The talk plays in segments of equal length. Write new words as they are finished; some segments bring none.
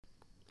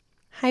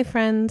Hi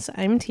friends,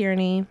 I'm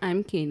Tierney.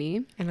 I'm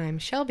Katie. And I'm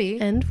Shelby.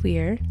 And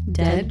we're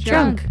Dead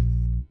Drunk.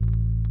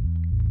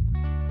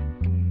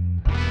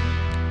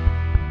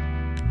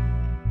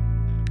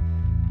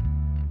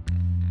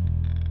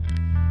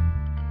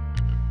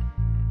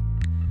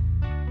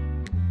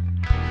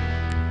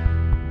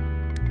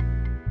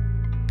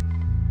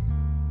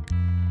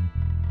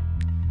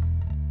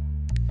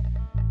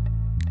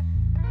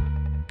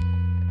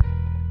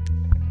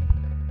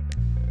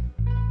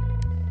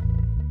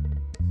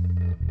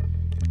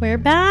 We're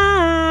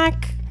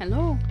back.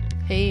 Hello.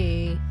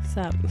 Hey. What's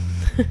up?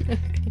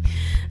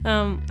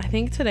 I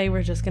think today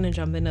we're just gonna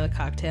jump into the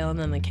cocktail and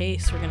then the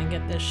case. We're gonna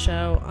get this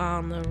show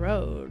on the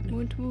road.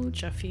 Woot woot.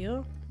 Which I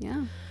feel.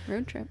 Yeah,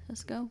 road trip.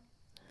 Let's go.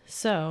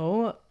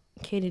 So,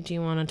 Katie, do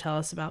you want to tell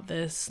us about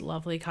this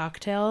lovely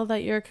cocktail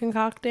that you're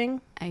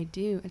concocting? I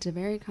do. It's a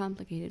very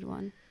complicated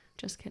one.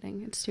 Just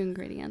kidding. It's 2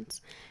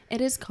 ingredients.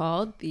 It is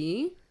called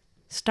the...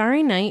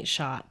 Starry Night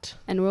Shot.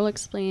 And we'll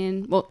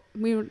explain... Well,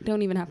 we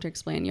don't even have to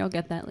explain. You'll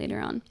get that later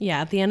on.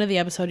 Yeah, at the end of the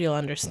episode, you'll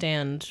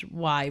understand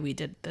why we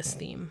did this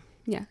theme.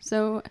 Yeah,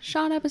 so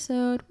shot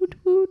episode. Woot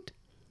woot.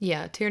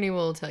 Yeah, Tierney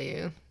will tell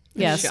you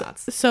the Yes.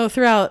 shots. So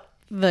throughout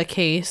the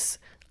case,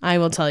 I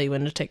will tell you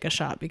when to take a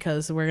shot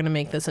because we're going to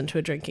make this into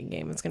a drinking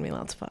game. It's going to be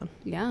lots of fun.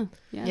 Yeah.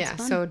 Yeah, Yeah,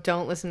 it's fun. so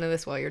don't listen to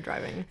this while you're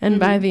driving. And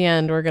by the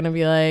end, we're going to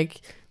be like,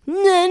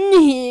 then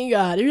he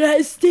got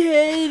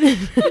arrested.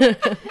 And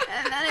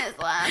that is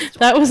last.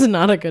 That was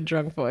not a good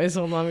drunk voice.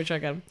 Hold on, let me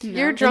check him.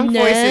 Your drunk And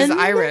voice is then-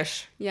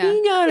 Irish. Yeah.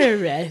 He got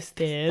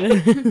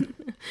arrested.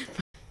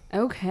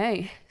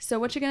 Okay, so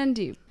what you're gonna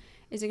do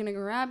is you're gonna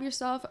grab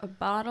yourself a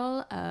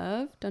bottle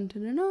of dun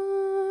dun dun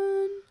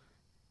dun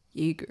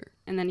Jaeger,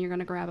 and then you're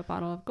gonna grab a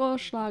bottle of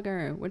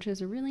Goldschlager, which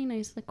is a really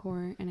nice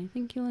liqueur, and I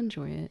think you'll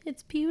enjoy it.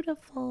 It's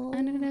beautiful.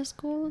 And it has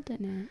gold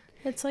in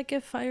it, It's like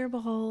if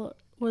Fireball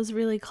was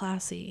really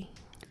classy.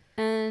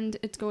 and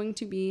it's going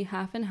to be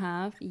half and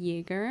half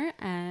Jaeger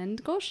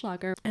and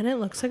Goldschlager. And it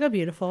looks like a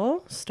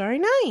beautiful starry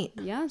night.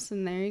 Yes,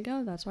 and there you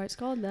go. That's why it's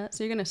called that.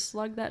 So you're gonna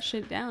slug that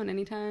shit down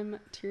anytime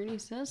Tierney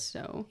says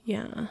so.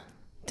 Yeah.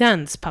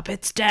 Dance,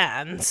 puppets,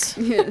 dance.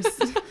 Yes,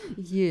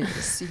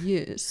 yes,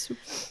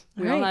 yes.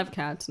 We all Right. have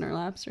cats in our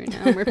laps right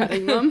now. We're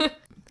petting them.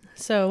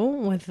 So,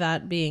 with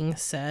that being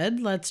said,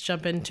 let's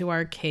jump into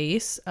our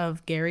case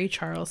of Gary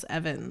Charles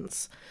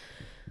Evans.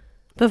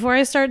 Before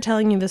I start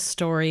telling you this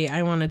story,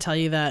 I want to tell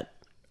you that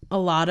a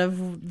lot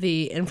of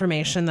the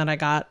information that I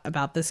got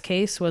about this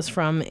case was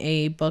from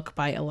a book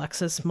by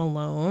Alexis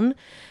Malone,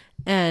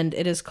 and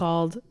it is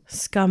called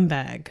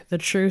Scumbag, The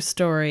True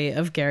Story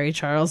of Gary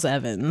Charles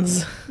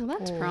Evans. Well,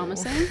 that's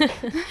promising.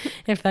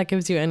 If that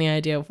gives you any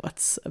idea of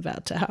what's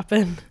about to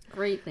happen.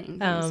 Great thing,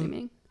 I'm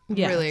assuming. I'm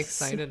Yes. really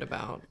excited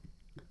about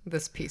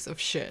this piece of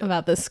shit.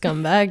 About this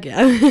scumbag,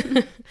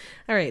 yeah.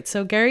 All right,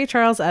 so Gary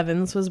Charles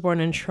Evans was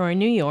born in Troy,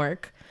 New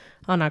York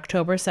on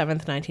October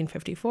 7th,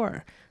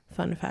 1954.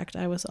 Fun fact,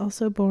 I was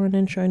also born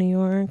in Troy, New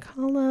York.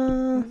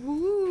 Holla.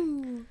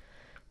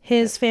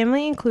 His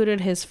family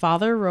included his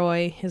father,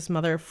 Roy, his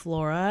mother,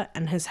 Flora,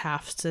 and his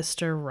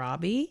half-sister,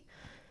 Robbie.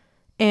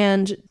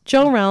 And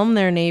Jo Relm,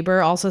 their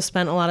neighbor, also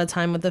spent a lot of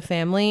time with the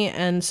family,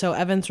 and so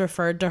Evans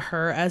referred to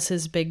her as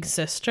his big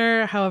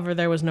sister. However,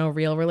 there was no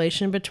real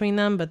relation between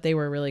them, but they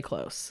were really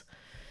close.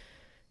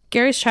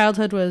 Gary's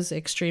childhood was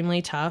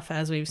extremely tough,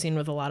 as we've seen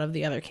with a lot of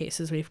the other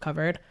cases we've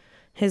covered.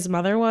 His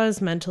mother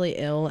was mentally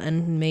ill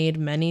and made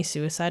many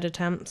suicide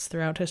attempts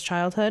throughout his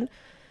childhood.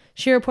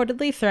 She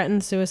reportedly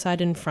threatened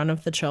suicide in front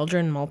of the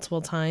children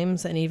multiple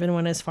times, and even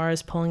went as far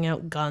as pulling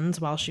out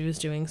guns while she was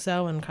doing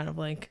so and kind of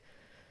like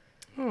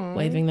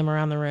waving them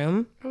around the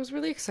room. I was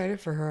really excited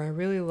for her. I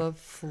really love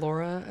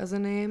Flora as a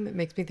name. It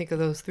makes me think of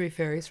those 3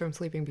 fairies from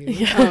Sleeping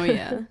Beauty. Oh,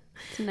 yeah.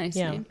 It's a nice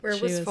Yeah. name. Where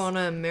She was was-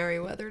 Fauna and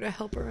Merryweather to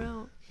help her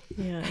out?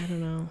 Yeah, I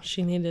don't know.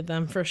 She needed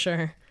them for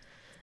sure.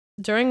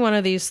 During one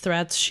of these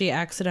threats, she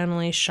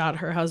accidentally shot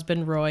her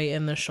husband Roy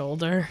in the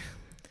shoulder.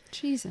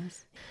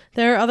 Jesus.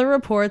 There are other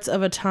reports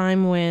of a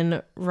time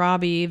when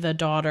Robbie, the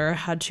daughter,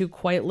 had to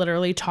quite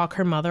literally talk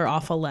her mother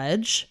off a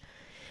ledge.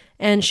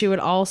 And she would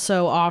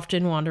also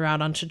often wander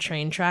out onto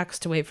train tracks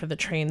to wait for the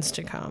trains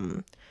to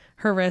come.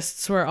 Her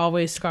wrists were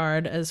always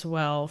scarred as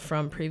well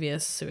from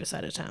previous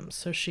suicide attempts.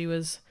 So she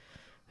was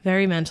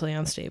very mentally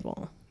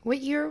unstable. What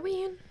year are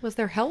we in? Was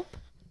there help?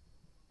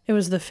 It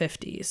was the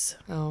 50s.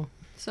 Oh,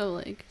 So,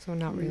 like, so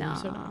not really.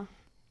 nah.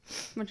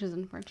 Which is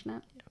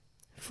unfortunate.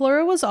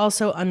 Flora was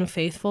also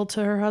unfaithful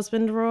to her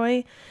husband,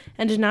 Roy,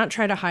 and did not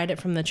try to hide it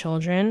from the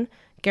children.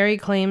 Gary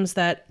claims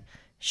that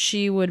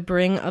she would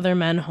bring other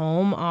men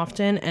home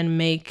often and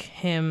make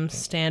him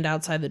stand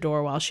outside the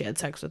door while she had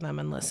sex with them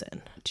and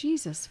listen.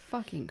 Jesus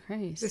fucking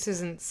Christ. This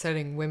isn't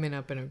setting women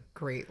up in a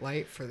great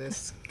light for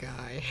this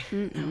guy.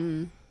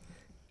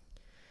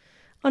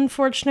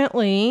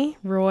 Unfortunately,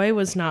 Roy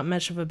was not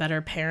much of a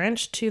better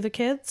parent to the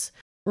kids.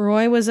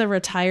 Roy was a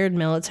retired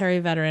military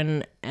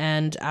veteran,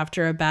 and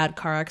after a bad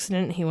car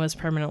accident, he was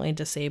permanently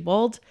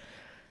disabled.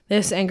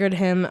 This angered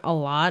him a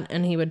lot,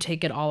 and he would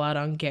take it all out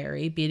on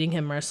Gary, beating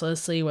him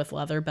mercilessly with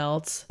leather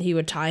belts. He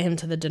would tie him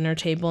to the dinner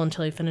table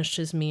until he finished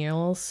his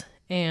meals,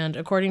 And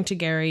according to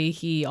Gary,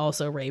 he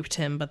also raped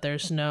him, but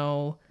there's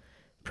no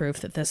proof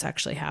that this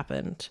actually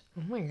happened.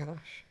 Oh my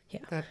gosh. Yeah.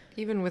 That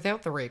even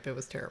without the rape, it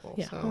was terrible.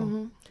 Yeah.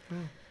 So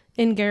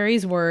In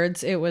Gary's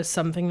words, it was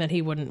something that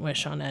he wouldn't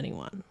wish on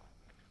anyone.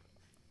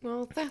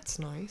 well, that's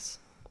nice.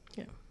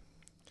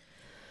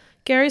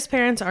 Gary's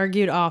parents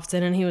argued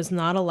often, and he was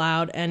not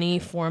allowed any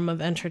form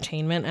of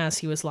entertainment as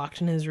he was locked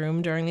in his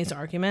room during these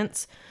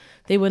arguments.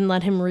 They wouldn't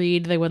let him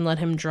read, they wouldn't let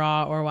him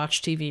draw or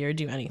watch TV or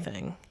do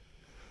anything.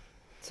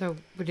 So,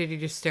 but did he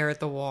just stare at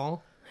the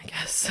wall? I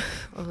guess.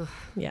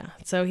 Yeah.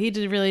 So he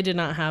really did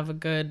not have a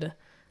good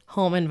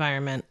home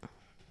environment,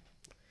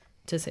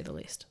 to say the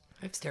least.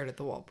 I've stared at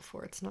the wall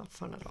before. It's not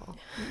fun at all.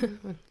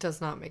 It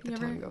does not make the You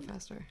time ever- go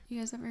faster. You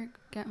guys ever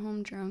get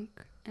home drunk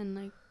and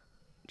like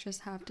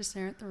just have to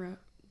stare at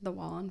the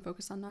wall and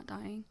focus on not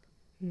dying?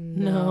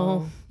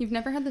 No. You've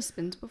never had the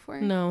spins before?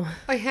 No.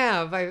 I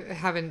have. I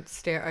haven't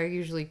stared.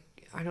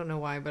 I don't know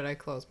why, but I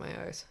close my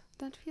eyes.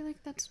 I feel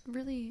like that's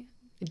really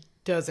It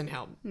doesn't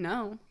help.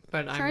 no.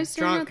 But Try I'm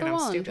staring drunk at the and I'm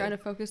wall and stupid. try to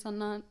focus on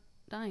not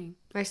dying.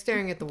 My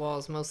staring at the wall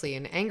is mostly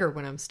in anger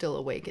when I'm still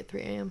awake at 3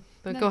 a.m.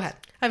 But go Nice. ahead.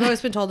 I've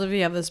always been told if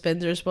you have the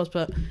spins, you're supposed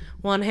to put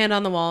one hand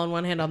on the wall and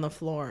one hand on the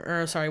floor.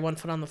 Or, sorry, one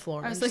foot on the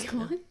floor. I was and like,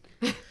 just-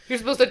 what? You're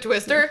supposed to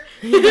Twister.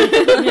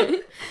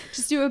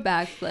 Just do a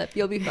backflip.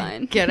 You'll be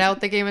fine. Get out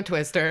the game of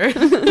Twister.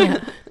 Yeah.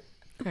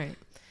 All right.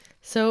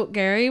 So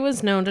Gary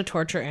was known to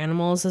torture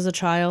animals as a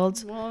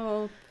child.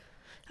 Whoa.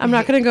 I'm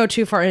not going to go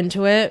too far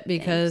into it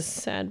because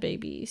sad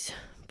babies.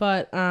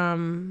 But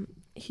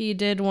he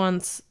did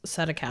once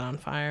set a cat on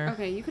fire.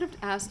 Okay, you could have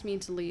asked me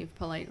to leave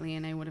politely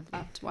and I would have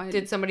left. Why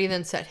Did somebody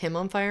then set him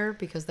on fire?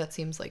 Because that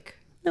seems like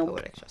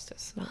poetic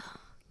justice.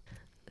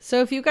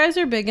 So if you guys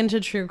are big into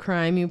true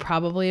crime, you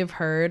probably have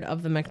heard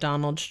of the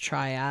McDonald's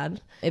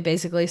triad. It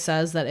basically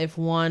says that if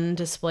one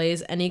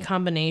displays any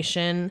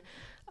combination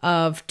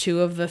of two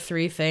of the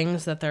three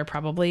things, that they're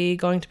probably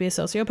going to be a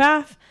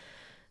sociopath.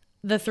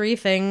 The three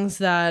things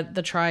that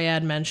the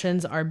triad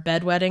mentions are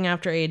bedwetting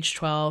after age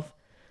 12,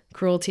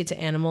 cruelty to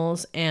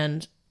animals,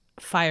 and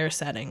fire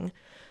setting.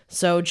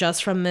 So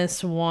just from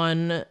this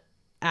one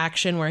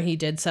action where he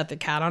did set the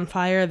cat on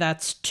fire,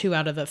 that's 2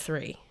 out of the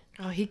 3.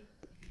 Oh, he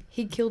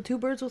killed 2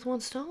 birds with 1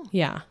 stone.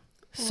 Yeah.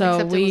 So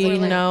except it was we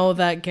like- know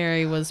that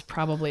Gary was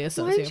probably a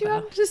Why did you sociopath.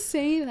 have to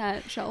say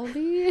that,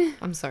 Shelby?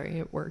 I'm sorry,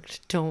 it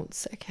worked. Don't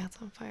set cats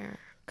on fire,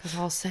 because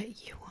I'll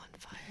set you on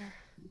fire.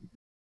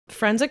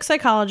 Forensic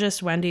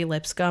psychologist Wendy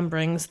Lipscomb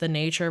brings the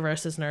nature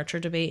versus nurture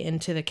debate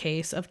into the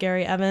case of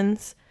Gary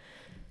Evans.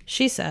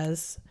 She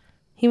says,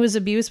 he was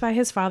abused by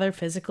his father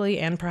physically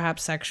and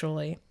perhaps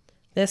sexually.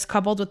 This,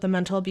 coupled with the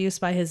mental abuse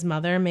by his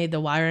mother, made the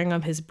wiring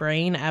of his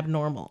brain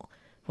abnormal,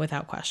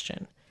 without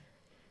question.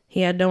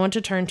 He had no one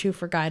to turn to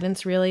for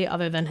guidance, really,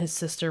 other than his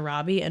sister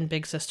Robbie and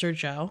big sister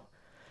Jo.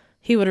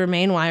 He would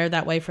remain wired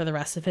that way for the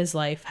rest of his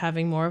life,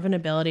 having more of an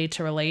ability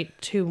to relate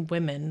to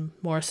women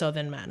more so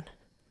than men.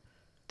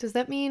 Does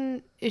that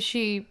mean, is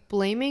she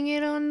blaming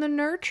it on the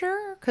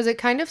nurture? Because it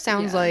kind of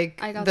sounds Yeah, like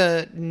I got-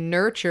 the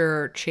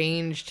nurture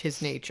changed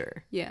his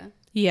nature. Yeah.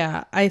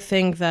 Yeah, I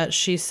think that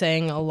she's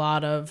saying a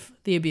lot of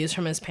the abuse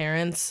from his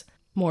parents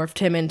morphed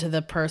him into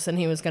the person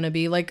he was going to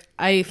be. Like,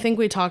 I think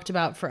we talked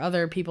about for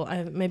other people,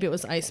 maybe it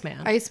was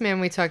Iceman.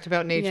 Iceman, we talked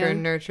about nature Yeah.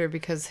 and nurture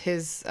because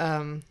his,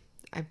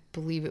 I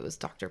believe it was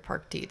Dr.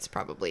 Park Dietz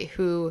probably,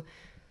 who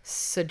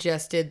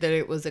suggested that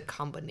it was a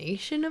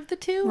combination of the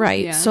two.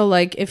 Right. Yeah. So,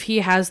 like, if he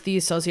has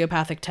these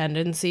sociopathic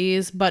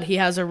tendencies, but he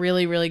has a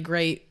really, really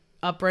great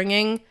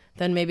upbringing,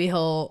 then maybe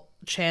he'll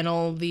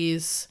channel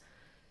these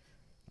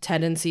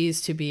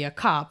tendencies to be a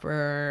cop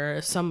or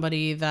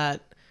somebody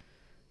that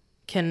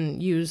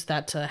can use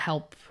that to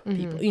help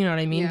people. You know what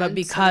I mean? Yeah, but instead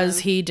because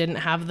of- he didn't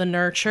have the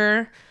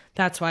nurture,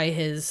 that's why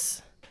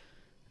his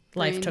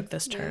life Brain, took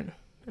this yeah. turn,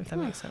 if that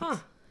makes sense. Huh.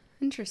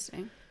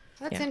 Interesting.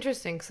 That's Yeah.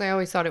 interesting because I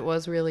always thought it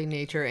was really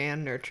nature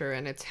and nurture,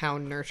 and it's how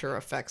nurture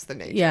affects the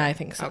nature. Yeah, I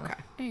think so. Okay.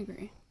 I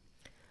agree.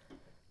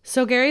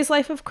 So Gary's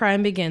life of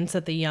crime begins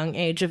at the young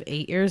age of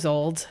 8 years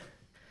old.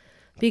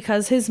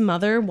 Because his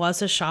mother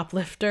was a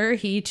shoplifter,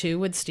 he too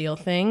would steal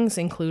things,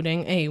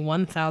 including a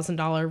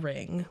 $1,000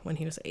 ring when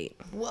he was 8.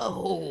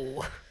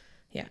 Whoa.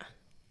 Yeah.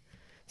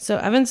 So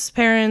Evan's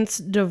parents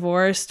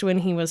divorced when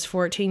he was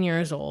 14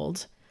 years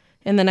old.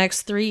 In the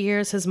next 3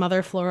 years, his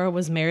mother, Flora,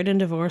 was married and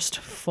divorced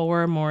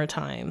 4 more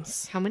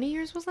times. How many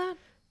years was that?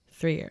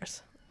 3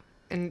 years.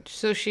 And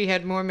so she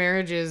had more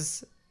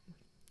marriages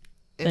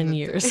Than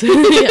years.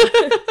 Yeah.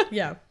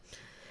 Yeah.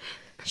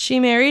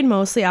 She married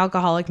mostly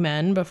alcoholic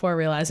men before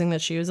realizing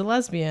that she was a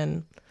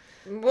lesbian.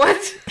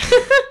 What?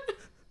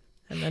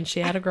 And then she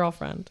had a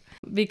girlfriend.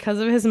 Because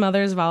of his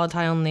mother's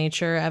volatile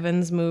nature,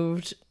 Evans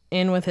moved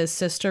in with his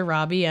sister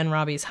Robbie and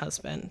Robbie's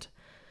husband.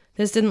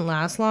 This didn't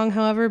last long,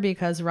 however,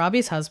 because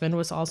Robbie's husband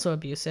was also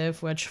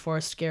abusive, which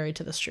forced Gary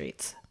to the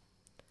streets.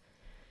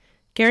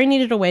 Gary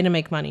needed a way to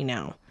make money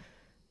now.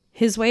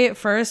 His way at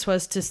first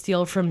was to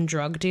steal from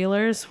drug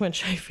dealers,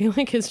 which I feel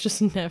like is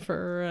just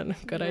never a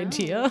good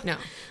idea. No.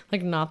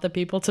 Like, not the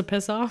people to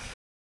piss off.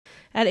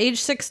 At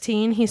age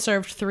 16, he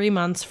served 3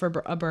 months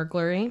for a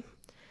burglary.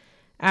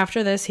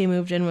 After this, he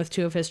moved in with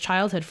two of his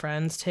childhood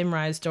friends, Tim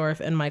Reisdorf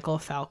and Michael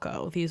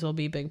Falco. These will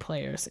be big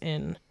players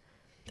in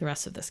the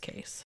rest of this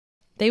case.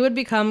 They would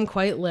become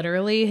quite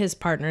literally his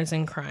partners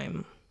in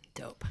crime.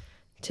 Dope.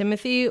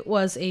 Timothy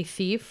was a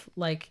thief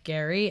like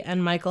Gary,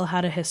 and Michael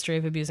had a history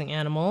of abusing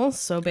animals,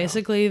 so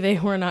basically they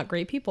were not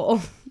great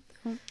people.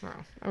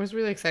 Wow. I was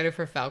really excited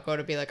for Falco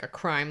to be like a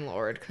crime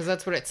lord, because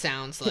that's what it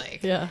sounds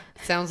like. Yeah.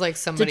 It sounds like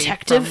somebody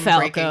Detective from Falco.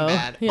 Breaking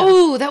Bad. Yeah.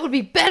 Oh, that would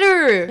be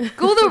better.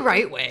 Go the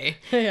right way.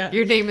 Yeah.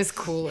 Your name is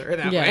cooler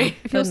that Yeah. way.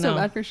 I feel But so no.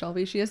 bad for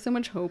Shelby. She has so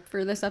much hope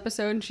for this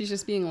episode, and she's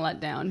just being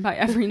let down by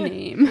every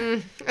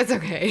name. It's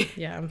okay.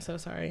 Yeah, I'm so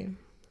sorry.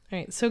 All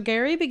right, so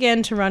Gary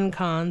began to run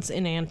cons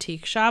in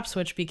antique shops,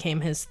 which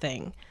became his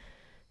thing.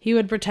 He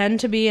would pretend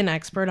to be an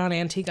expert on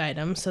antique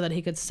items so that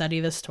he could study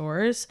the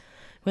stores,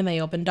 when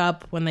they opened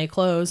up, when they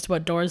closed,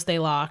 what doors they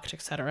locked,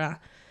 etc.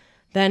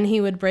 Then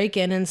he would break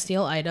in and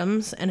steal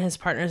items, and his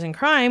partners in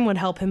crime would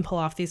help him pull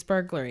off these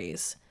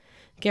burglaries.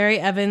 Gary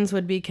Evans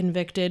would be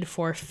convicted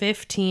for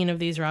 15 of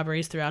these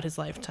robberies throughout his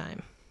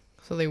lifetime.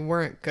 So they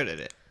weren't good at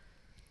it.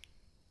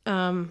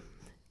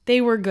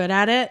 They were good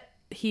at it.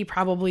 He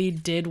probably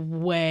did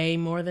way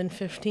more than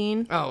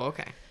 15. Oh,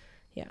 okay.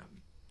 Yeah.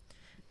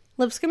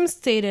 Lipscomb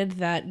stated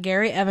that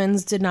Gary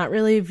Evans did not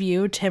really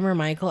view Tim or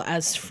Michael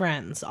as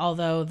friends,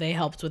 although they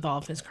helped with all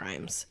of his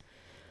crimes.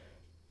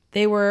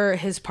 They were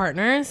his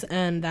partners,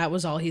 and that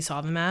was all he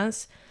saw them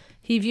as.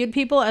 He viewed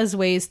people as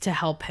ways to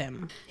help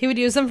him. He would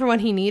use them for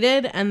what he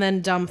needed and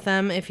then dump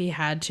them if he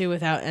had to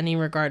without any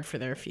regard for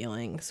their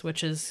feelings,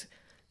 which is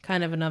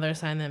kind of another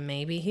sign that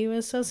maybe he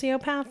was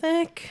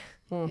sociopathic.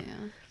 Yeah.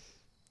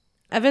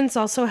 Evans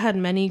also had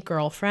many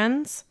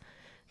girlfriends.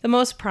 The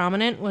most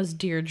prominent was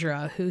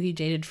Deirdre, who he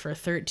dated for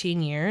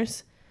 13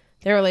 years.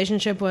 Their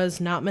relationship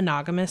was not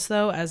monogamous,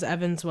 though, as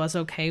Evans was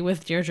okay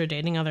with Deirdre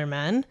dating other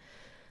men.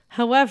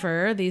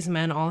 However, these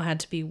men all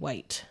had to be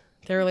white.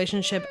 Their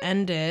relationship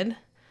ended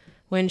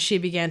when she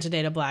began to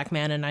date a black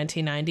man in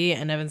 1990,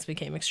 and Evans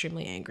became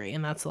extremely angry,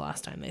 and that's the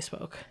last time they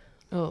spoke.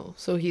 Oh,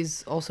 so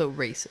he's also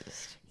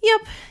racist.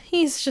 Yep,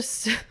 he's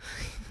just...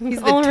 He's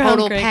the all-around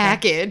total great guy.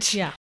 package.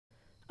 Yeah.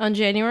 On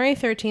January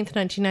 13th,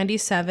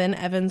 1997,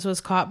 Evans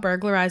was caught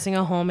burglarizing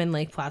a home in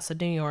Lake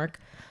Placid, New York,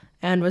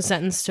 and was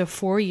sentenced to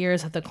 4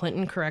 years at the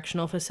Clinton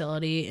Correctional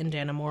Facility in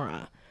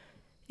Dannemora.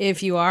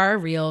 If you are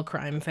real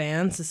crime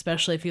fans,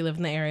 especially if you live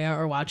in the area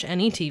or watch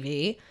any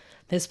TV,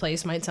 this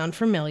place might sound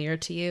familiar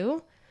to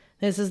you.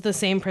 This is the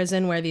same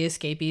prison where the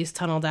escapees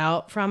tunneled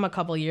out from a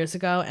couple years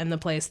ago, and the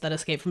place that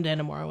Escape from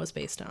Dannemora was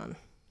based on.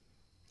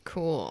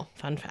 Cool.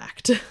 Fun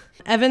fact.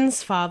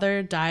 Evans'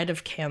 father died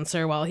of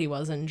cancer while he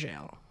was in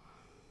jail.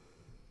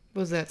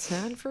 Was that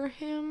sad for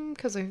him?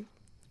 Because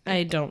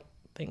I don't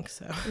think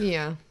so.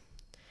 yeah.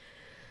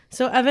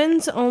 So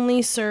Evans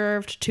only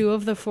served 2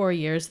 of the 4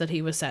 years that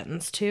he was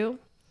sentenced to.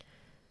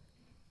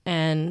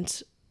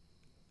 And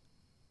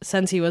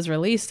since he was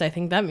released, I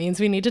think that means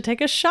we need to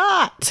take a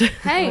shot.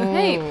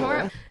 Hey,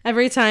 poor.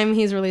 Every time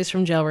he's released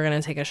from jail, we're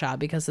going to take a shot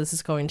because this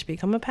is going to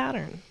become a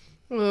pattern.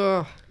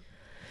 Ugh.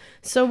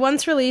 So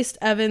once released,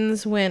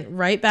 Evans went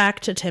right back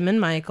to Tim and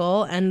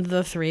Michael, and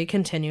the 3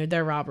 continued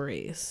their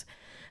robberies.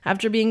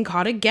 After being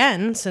caught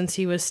again, since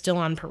he was still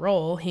on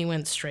parole, he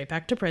went straight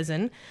back to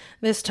prison,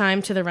 this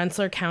time to the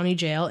Rensselaer County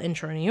Jail in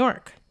Troy, New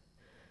York.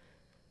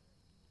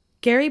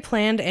 Gary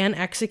planned and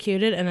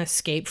executed an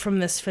escape from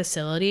this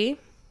facility.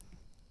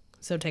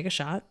 So take a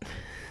shot.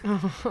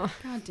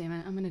 God damn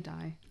it, I'm gonna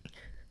die.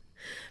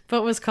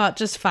 But was caught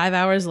just 5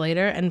 hours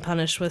later and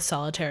punished with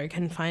solitary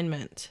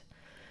confinement.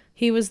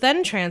 He was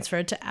then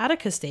transferred to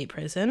Attica State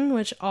Prison,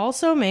 which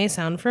also may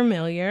sound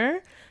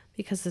familiar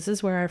because this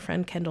is where our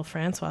friend Kendall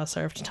Francois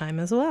served time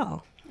as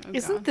well.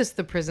 Isn't this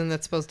the prison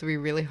that's supposed to be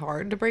really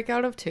hard to break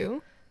out of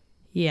too?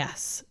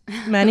 Yes.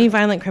 Many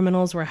violent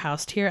criminals were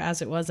housed here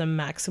as it was a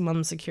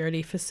maximum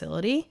security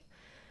facility.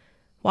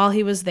 While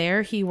he was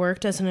there, he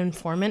worked as an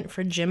informant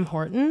for Jim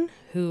Horton,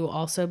 who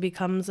also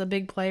becomes a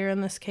big player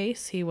in this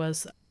case. He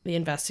was the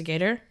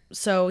investigator.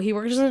 So he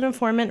worked as an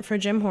informant for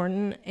Jim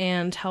Horton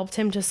and helped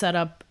him to set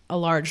up a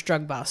large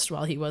drug bust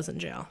while he was in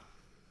jail.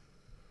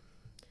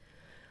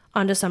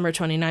 On December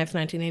 29th,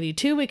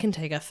 1982, we can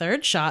take a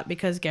third shot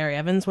because Gary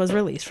Evans was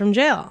released from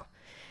jail.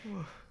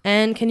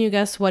 And can you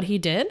guess what he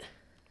did?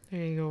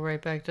 There you go, right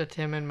back to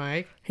Tim and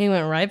Mike. He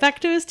went right back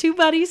to his 2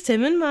 buddies,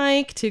 Tim and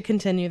Mike, to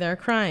continue their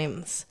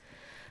crimes.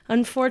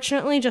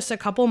 Unfortunately, just a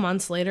couple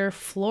months later,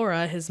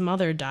 Flora, his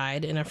mother,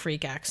 died in a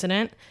freak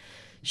accident.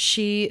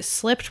 She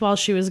slipped while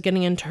she was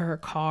getting into her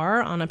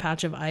car on a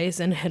patch of ice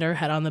and hit her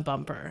head on the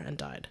bumper and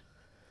died.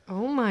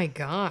 Oh my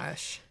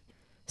gosh.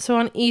 So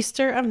on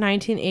Easter of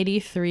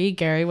 1983,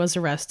 Gary was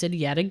arrested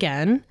yet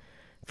again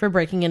for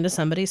breaking into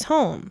somebody's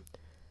home.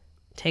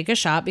 Take a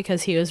shot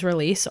because he was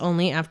released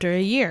only after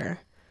a year.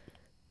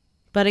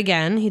 But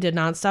again, he did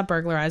not stop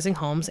burglarizing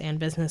homes and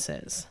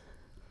businesses.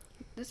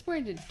 This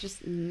boy did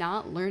just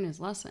not learn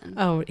his lesson.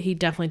 Oh, he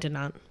definitely did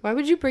not. Why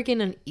would you break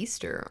in on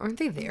Easter? Aren't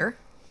they there?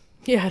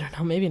 Yeah, I don't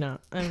know. Maybe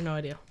not. I have no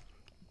idea.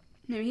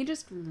 No, he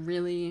just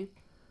really...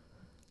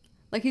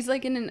 Like, he's,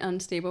 like, in an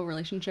unstable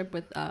relationship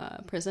with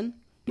prison.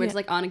 Where it's Yeah.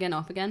 like on again,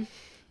 off again.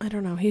 I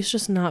don't know. He's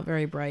just not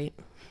very bright.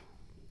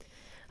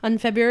 On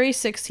February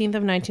 16th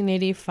of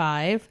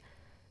 1985,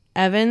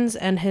 Evans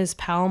and his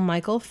pal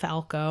Michael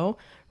Falco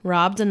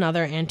robbed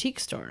another antique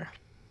store.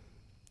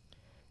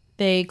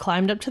 They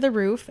climbed up to the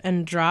roof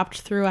and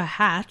dropped through a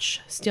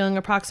hatch, stealing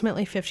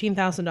approximately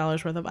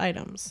 $15,000 worth of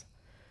items.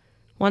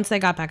 Once they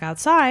got back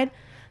outside,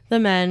 the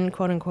men,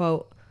 quote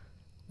unquote,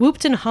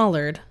 whooped and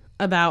hollered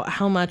about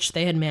how much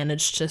they had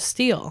managed to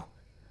steal.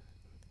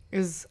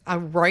 Is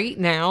right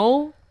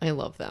now, I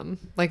love them.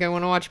 Like, I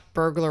want to watch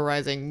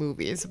burglarizing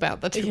movies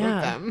about the two Yeah.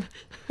 of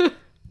them.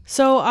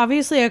 So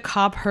obviously a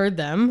cop heard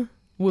them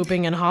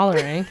whooping and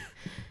hollering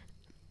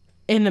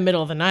in the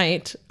middle of the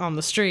night on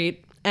the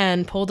street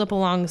and pulled up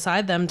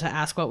alongside them to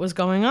ask what was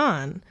going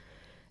on.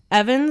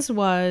 Evans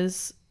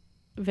was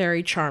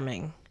very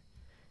charming,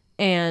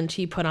 and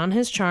he put on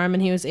his charm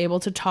and he was able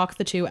to talk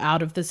the two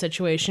out of the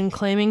situation,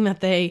 claiming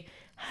that they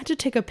had to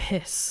take a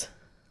piss.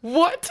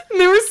 What?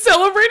 They were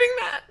celebrating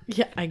that?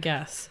 Yeah, I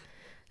guess.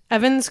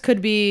 Evans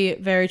could be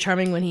very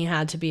charming when he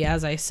had to be,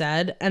 as I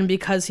said, and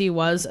because he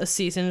was a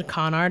seasoned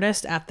con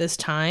artist at this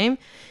time,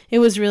 it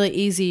was really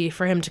easy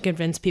for him to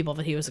convince people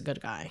that he was a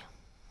good guy.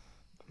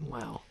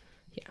 Wow.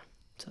 Yeah,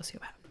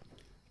 sociopath.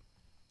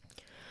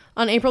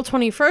 On April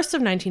 21st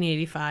of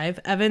 1985,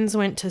 Evans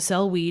went to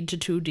sell weed to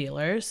two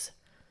dealers.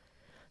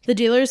 The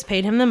dealers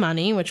paid him the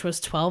money, which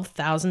was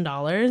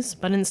 $12,000,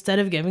 but instead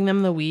of giving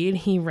them the weed,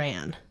 he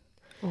ran.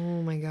 Oh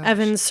my gosh.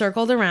 Evans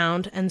circled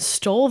around and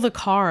stole the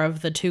car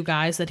of the two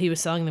guys that he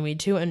was selling the weed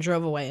to and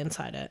drove away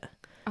inside it.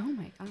 Oh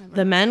my god.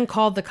 The men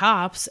called the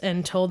cops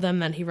and told them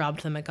that he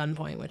robbed them at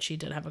gunpoint, which he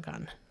did have a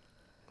gun.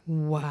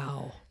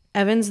 Wow.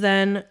 Evans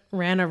then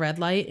ran a red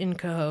light in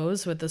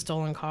Cohoes with the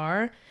stolen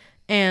car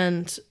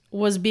and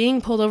was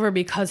being pulled over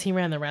because he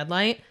ran the red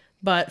light,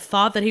 but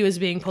thought that he was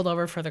being pulled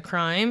over for the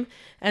crime.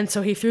 And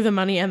so he threw the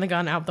money and the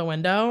gun out the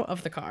window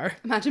of the car.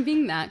 Imagine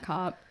being that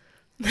cop.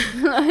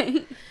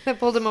 Like, That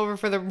pulled him over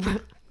for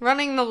the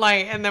running the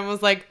light and then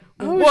was like,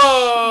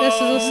 whoa. This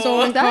is a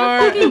stolen is that car.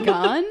 a fucking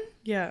gun?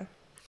 Yeah.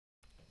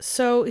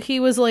 So he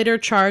was later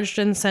charged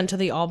and sent to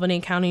the Albany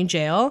County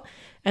Jail,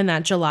 and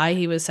that July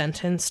he was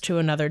sentenced to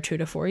another 2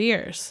 to 4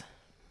 years.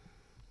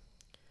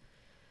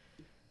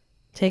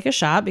 Take a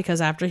shot,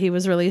 because after he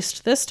was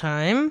released this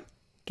time,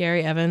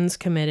 Gary Evans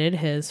committed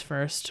his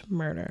first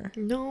murder.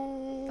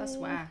 No. That's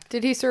whack.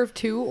 Did he serve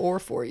 2 or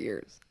 4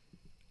 years?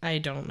 I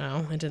don't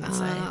know. It didn't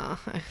say.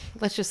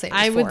 Let's just say it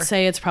was I 4. would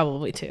say it's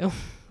probably 2.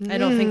 I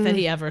don't think that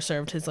he ever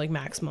served his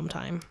maximum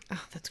time.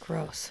 Oh, that's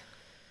gross.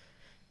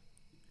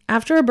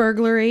 After a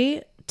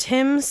burglary,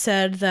 Tim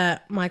said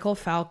that Michael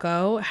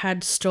Falco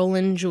had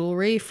stolen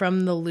jewelry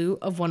from the loot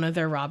of one of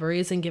their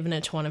robberies and given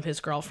it to one of his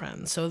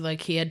girlfriends. So,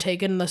 like, he had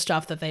taken the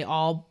stuff that they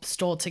all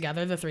stole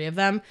together, the 3 of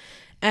them,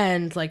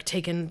 and, like,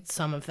 taken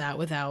some of that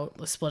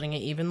without splitting it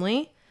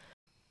evenly.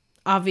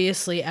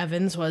 Obviously,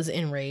 Evans was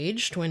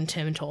enraged when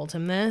Tim told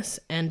him this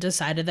and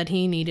decided that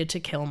he needed to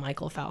kill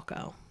Michael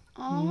Falco.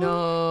 Aw.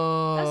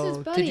 No. That's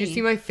his Did you buddy.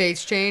 see my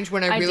face change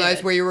when I I realized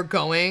did. where you were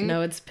going?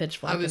 No, it's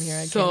pitch black I in was here. I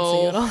can't see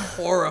so it all.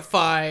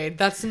 horrified.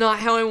 That's not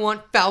how I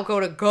want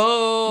Falco to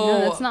go. No,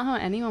 that's not how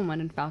anyone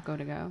wanted Falco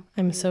to go.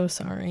 I'm so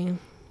sorry.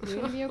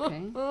 You're gonna be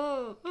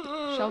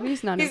okay.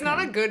 Shelby's not He's okay.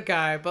 not a good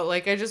guy, but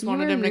like I just You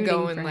wanted were him to go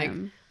rooting and for like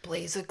him.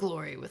 blaze of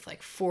glory with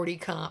like 40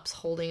 cops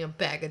holding a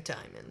bag of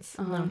diamonds.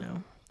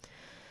 No.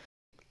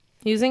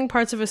 Using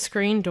parts of a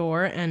screen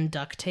door and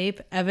duct tape,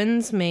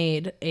 Evans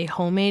made a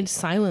homemade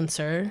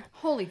silencer,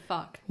 Holy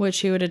fuck. which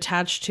he would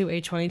attach to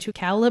a .22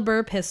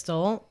 caliber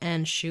pistol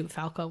and shoot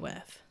Falco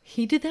with.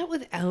 He did that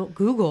without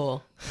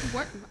Google.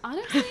 What?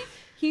 Honestly,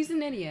 he's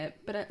an idiot,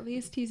 but at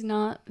least he's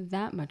not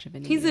that much of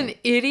an He's idiot.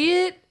 an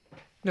idiot.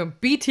 No,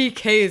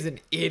 BTK is an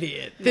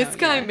idiot. This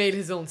guy yeah. made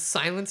his own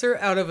silencer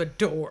out of a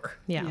door.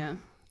 Yeah.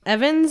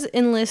 Evans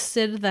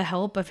enlisted the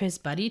help of his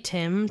buddy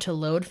Tim to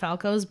load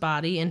Falco's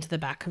body into the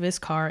back of his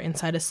car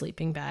inside a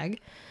sleeping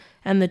bag,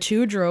 and the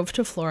two drove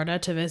to Florida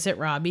to visit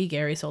Robbie,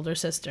 Gary's older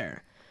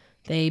sister.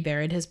 They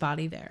buried his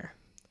body there.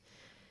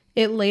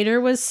 It later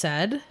was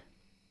said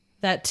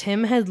that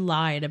Tim had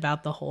lied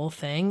about the whole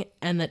thing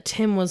and that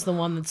Tim was the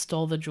one that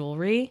stole the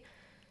jewelry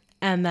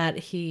and that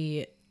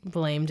he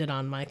blamed it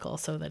on Michael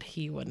so that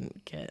he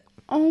wouldn't get...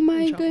 Oh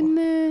my trouble.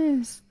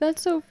 goodness.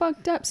 That's so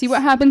fucked up. See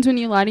what happens when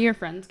you lie to your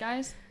friends,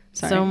 guys?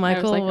 Sorry, So I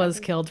Michael like,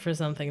 was killed for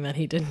something that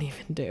he didn't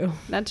even do.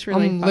 That's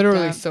really I'm fucked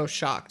literally up. so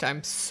shocked.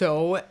 I'm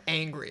so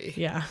angry.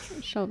 Yeah.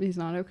 Shelby's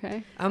not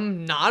okay.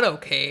 I'm not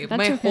okay. That's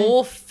My okay.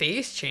 whole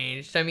face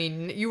changed. I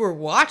mean, you were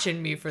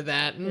watching me for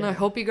that, and I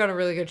hope you got a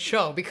really good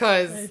show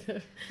because,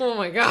 oh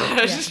my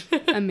gosh.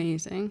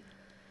 Amazing.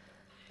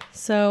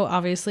 So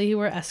obviously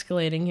we're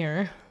escalating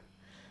here.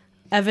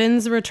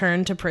 Evans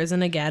returned to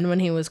prison again when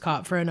he was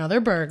caught for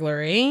another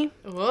burglary.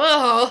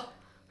 Whoa.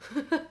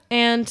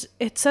 And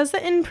it says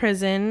that in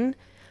prison,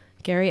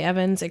 Gary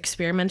Evans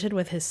experimented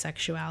with his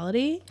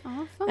sexuality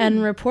Oh, fun. and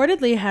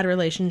reportedly had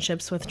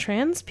relationships with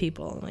trans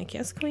people. Like,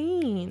 yes,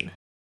 queen.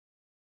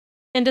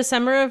 In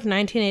December of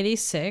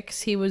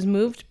 1986, he was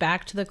moved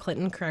back to the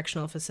Clinton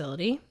Correctional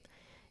Facility.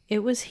 It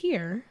was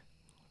here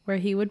where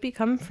he would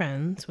become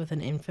friends with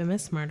an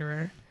infamous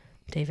murderer,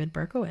 David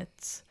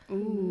Berkowitz,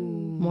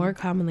 more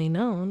commonly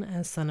known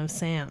as Son of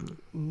Sam.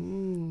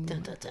 Dun,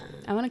 dun, dun.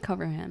 I want to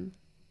cover him.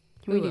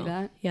 Can we do will.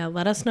 that? Yeah,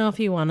 let us know if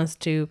you want us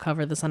to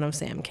cover the Son of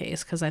Sam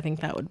case, because I think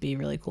that would be a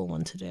really cool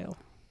one to do.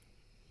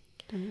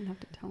 Don't even have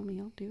to tell me.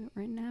 I'll do it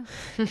right now.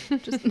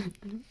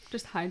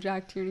 just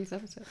hijack Tierney's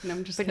episode. No,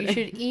 I'm just But kidding.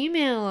 you should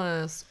email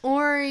us,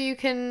 or you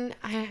can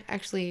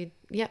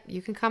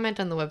you can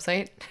comment on the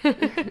website.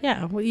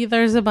 Yeah, well,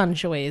 there's a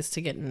bunch of ways to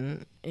get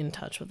in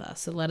touch with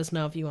us. So let us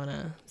know if you want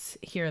to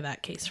hear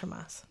that case from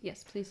us.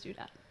 Yes, please do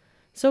that.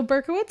 So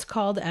Berkowitz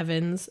called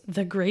Evans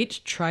the Great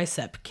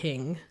Tricep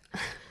King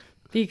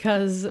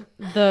because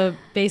the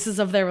basis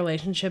of their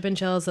relationship in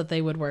jail is that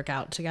they would work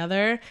out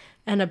together.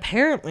 And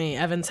apparently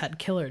Evans had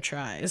killer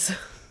tries.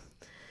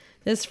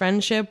 This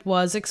friendship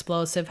was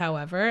explosive,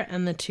 however,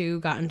 and the two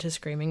got into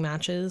screaming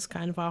matches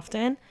kind of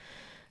often.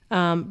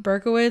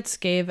 Berkowitz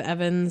gave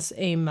Evans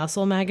a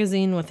muscle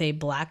magazine with a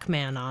black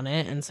man on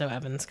it, and so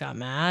Evans got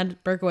mad.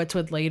 Berkowitz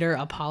would later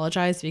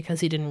apologize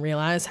because he didn't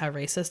realize how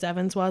racist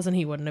Evans was and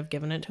he wouldn't have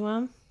given it to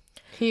him.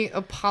 He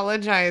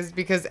apologized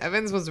because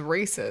Evans was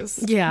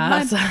racist.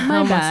 Yeah, so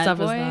how much bad, stuff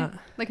boy. is that?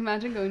 Like,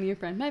 imagine going to your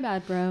friend. My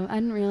bad, bro. I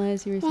didn't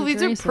realize you were Well, such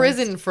these a are racist."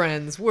 prison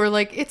friends. We're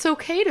like, it's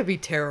okay to be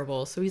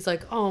terrible. So he's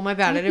like, oh, my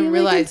bad. I didn't feel like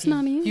realize it's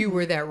not you. you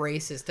were that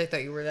racist. I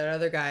thought you were that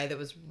other guy that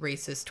was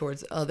racist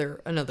towards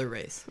another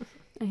race.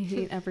 I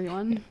hate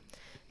everyone.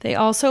 They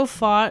also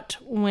fought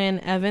when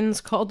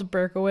Evans called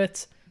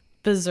Berkowitz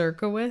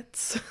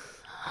Berserkowitz.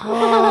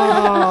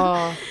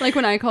 Oh. Like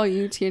when I call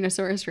you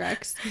Tyrannosaurus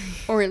Rex.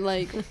 Or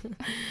like,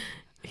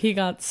 He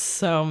got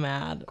so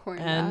mad. Corn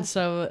And laugh.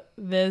 so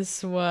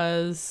this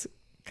was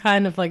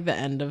kind of like the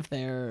end of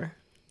their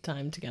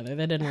time together.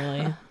 They didn't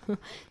really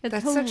that's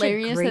That's such a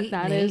hilarious great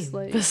that is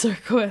name. like.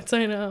 Berserkowitz,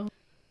 I know.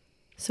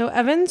 So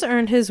Evans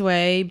earned his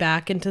way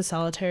back into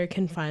solitary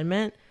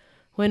confinement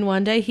when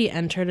one day he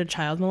entered a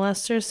child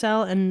molester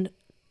cell and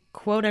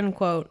quote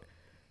unquote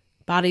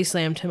body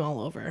slammed him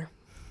all over.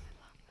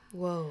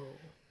 Whoa.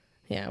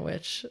 Yeah,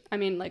 which I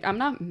mean, like, I'm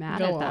not mad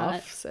go at that.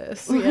 off,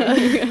 sis.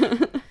 Yeah.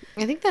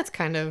 I think that's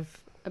kind of,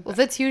 well,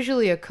 that's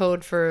usually a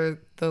code for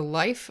the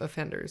life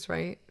offenders,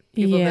 right?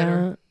 People that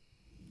are,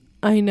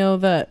 I know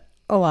that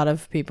a lot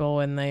of people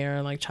when they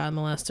are like child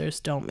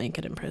molesters don't make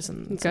it in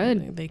prison. So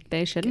Good. They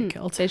They shouldn't.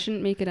 killed. They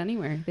shouldn't make it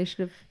anywhere. They should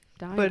have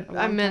died but a long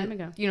I time meant,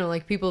 ago. you know,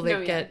 like people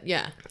that No,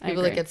 yeah. I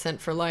people that agree. get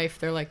sent for life,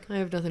 they're like, I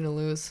have nothing to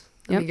lose.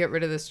 Let me Yep. get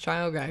rid of this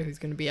child guy who's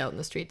going to be out in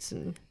the streets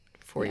in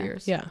 4 Yeah.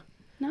 years. Yeah.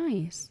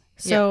 Nice.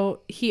 So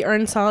he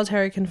earned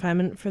solitary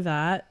confinement for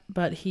that,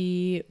 but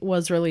he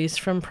was released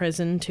from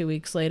prison 2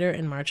 weeks later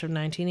in March of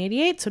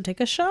 1988. So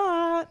take a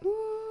shot.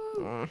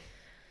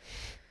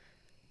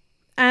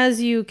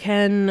 As you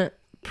can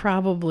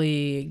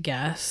probably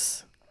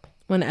guess,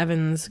 when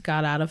Evans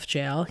got out of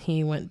jail,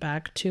 he went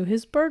back to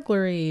his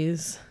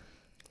burglaries.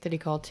 Did he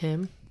call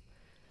Tim?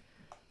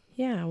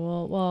 Yeah,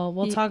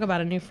 we'll talk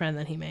about a new friend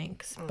that he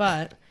makes.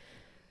 But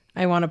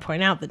I want to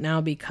point out that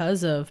now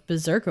because of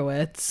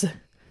Berserkowitz,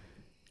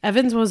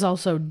 Evans was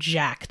also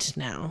jacked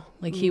now.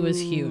 Like, he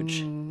was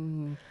huge.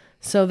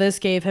 So this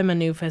gave him a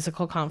new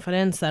physical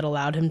confidence that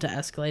allowed him to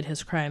escalate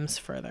his crimes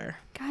further.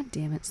 God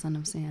damn it, Son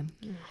of Sam.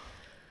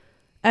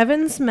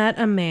 Evans met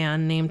a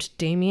man named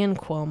Damian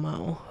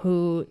Cuomo,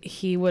 who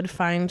he would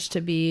find to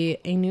be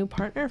a new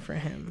partner for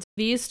him.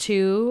 These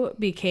two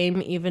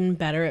became even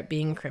better at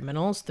being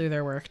criminals through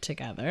their work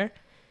together.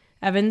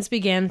 Evans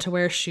began to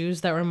wear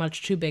shoes that were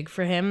much too big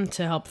for him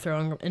to help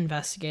throw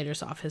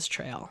investigators off his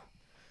trail.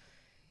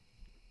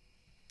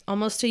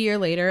 Almost a year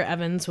later,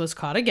 Evans was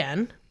caught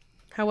again.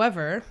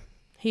 However,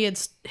 he had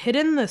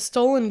hidden the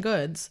stolen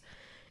goods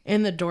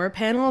in the door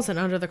panels and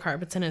under the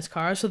carpets in his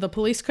car, so the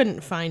police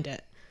couldn't find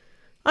it.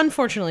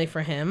 Unfortunately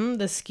for him,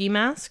 the ski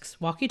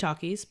masks,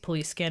 walkie-talkies,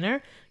 police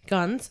scanner,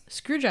 guns,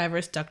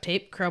 screwdrivers, duct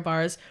tape,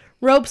 crowbars,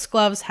 ropes,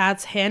 gloves,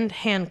 hats, and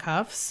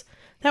handcuffs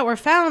that were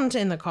found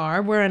in the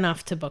car were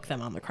enough to book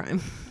them on the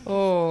crime.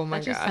 Oh my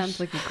That just gosh. sounds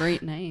like a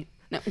great night.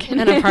 No, I'm kidding.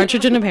 And a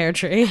partridge in a pear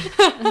tree.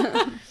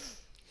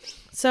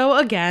 So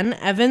again,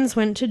 Evans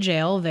went to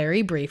jail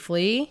very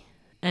briefly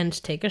and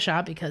take a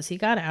shot because he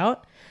got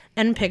out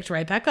and picked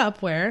right back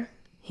up where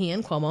he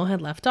and Cuomo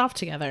had left off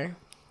together.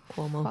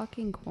 Cuomo.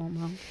 Fucking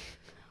Cuomo.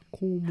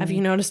 Have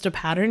you noticed a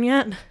pattern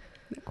yet?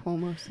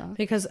 Cuomo sucks.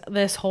 Because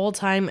this whole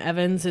time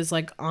Evans is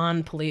like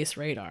on police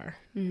radar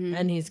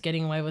and he's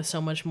getting away with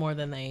so much more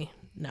than they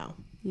know.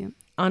 Yep.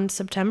 On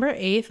September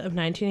 8th of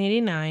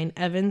 1989,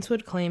 Evans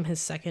would claim his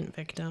second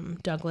victim,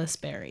 Douglas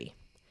Berry.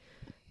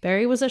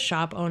 Berry was a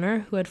shop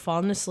owner who had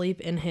fallen asleep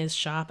in his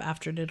shop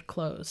after it had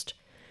closed.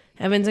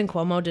 Evans and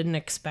Cuomo didn't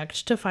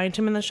expect to find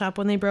him in the shop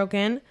when they broke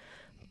in,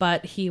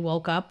 but he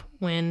woke up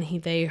when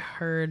they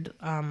heard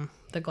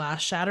the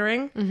glass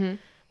shattering. Mm-hmm.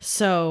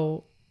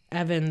 So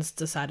Evans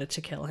decided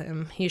to kill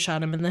him. He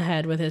shot him in the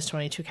head with his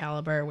 .22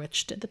 caliber,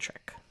 which did the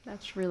trick.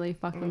 That's really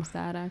fucking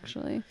sad,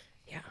 actually.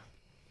 Yeah.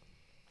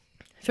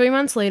 3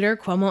 months later,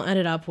 Cuomo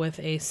ended up with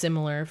a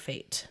similar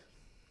fate.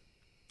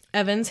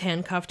 Evans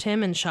handcuffed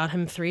him and shot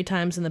him 3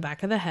 times in the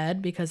back of the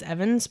head because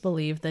Evans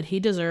believed that he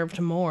deserved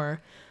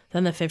more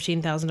than the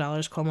 $15,000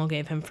 Cuomo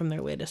gave him from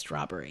their latest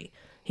robbery.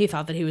 He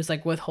thought that he was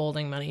like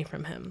withholding money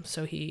from him,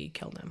 so he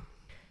killed him.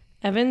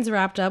 Evans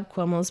wrapped up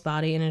Cuomo's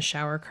body in his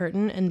shower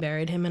curtain and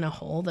buried him in a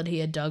hole that he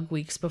had dug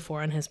weeks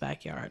before in his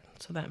backyard.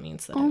 So that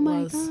means that Oh it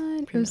my was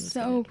god, it was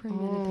so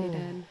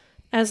premeditated.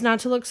 As not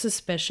to look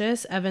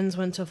suspicious, Evans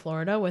went to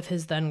Florida with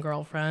his then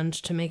girlfriend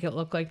to make it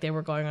look like they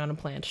were going on a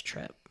planned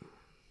trip.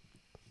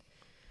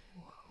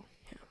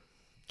 Yeah.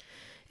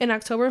 In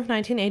October of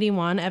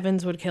 1981,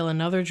 Evans would kill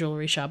another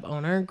jewelry shop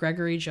owner,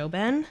 Gregory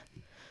Joben.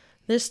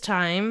 This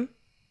time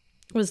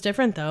was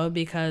different, though,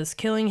 because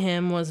killing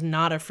him was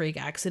not a freak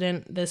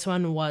accident. This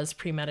one was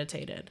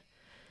premeditated.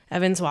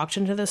 Evans walked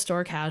into the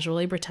store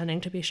casually,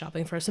 pretending to be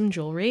shopping for some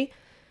jewelry,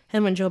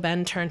 and when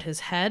Joben turned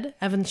his head,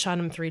 Evans shot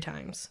him 3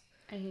 times.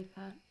 I hate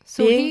that.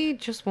 So he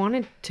just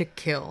wanted to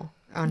kill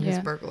on his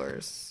Yeah.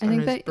 burglars. I on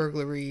think his that-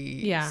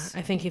 burglaries. Yeah,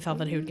 I think he thought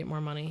that he would get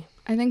more money.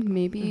 I think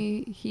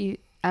maybe he,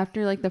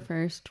 after like the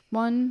first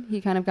one, he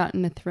kind of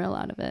gotten a thrill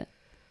out of it.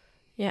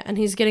 Yeah, and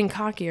he's getting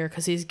cockier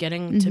because he's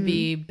getting to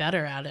be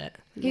better at it.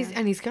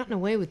 He's gotten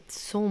away with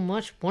so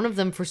much. One of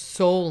them for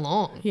so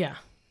long. Yeah.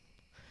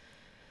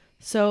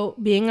 So,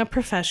 being a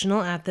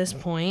professional at this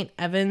point,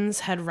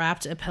 Evans had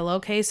wrapped a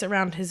pillowcase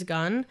around his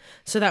gun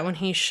so that when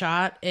he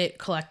shot, it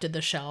collected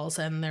the shells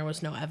and there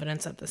was no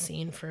evidence at the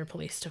scene for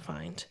police to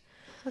find.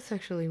 That's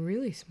actually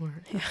really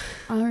smart.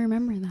 I'll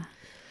remember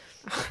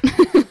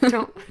that.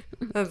 Don't.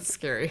 That's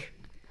scary.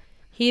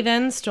 He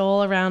then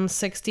stole around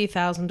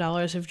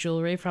 $60,000 of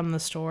jewelry from the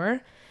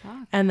store,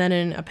 and then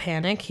in a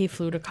panic, he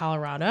flew to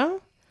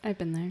Colorado. I've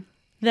been there.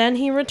 Then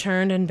he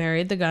returned and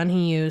buried the gun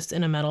he used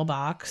in a metal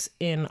box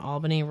in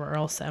Albany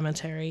Rural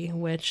Cemetery,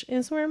 which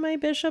is where my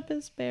bishop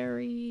is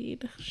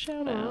buried.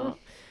 Shout out.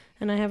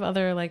 And I have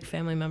other like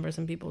family members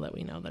and people that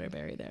we know that are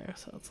buried there,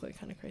 so it's like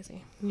kind of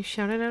crazy. You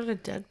shouted out a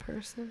dead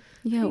person?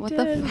 Yeah, what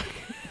did. the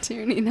fuck?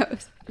 Tierney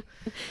knows.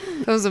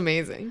 That was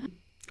amazing.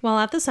 While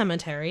at the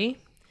cemetery,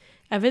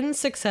 Evans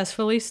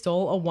successfully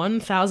stole a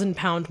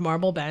 1,000-pound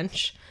marble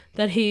bench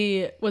that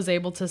he was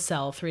able to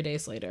sell 3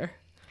 days later.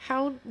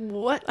 How?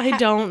 What? I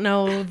don't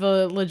know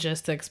the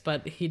logistics,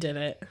 but he did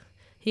it.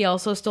 He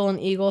also stole an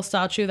eagle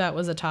statue that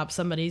was atop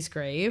somebody's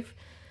grave.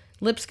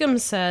 Lipscomb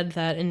said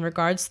that in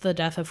regards to the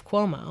death of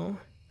Cuomo,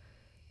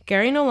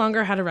 Gary no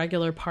longer had a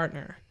regular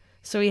partner,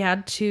 so he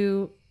had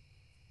to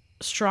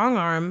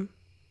strong-arm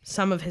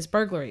some of his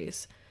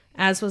burglaries,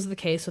 as was the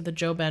case with the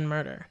Joben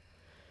murder.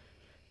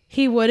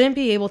 He wouldn't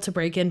be able to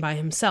break in by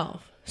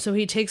himself, so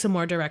he takes a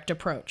more direct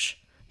approach.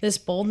 This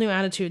bold new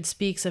attitude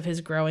speaks of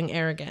his growing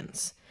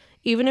arrogance.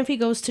 Even if he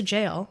goes to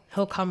jail,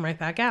 he'll come right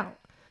back out.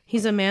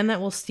 He's a man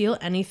that will steal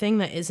anything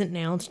that isn't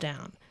nailed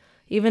down.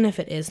 Even if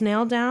it is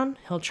nailed down,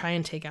 he'll try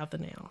and take out the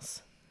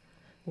nails.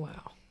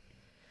 Wow.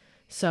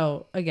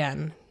 So,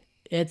 again,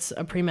 it's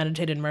a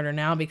premeditated murder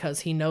now because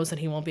he knows that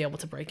he won't be able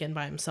to break in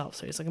by himself.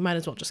 So he's like, I might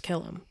as well just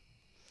kill him.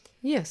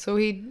 Yeah, so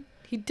he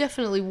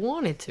definitely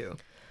wanted to,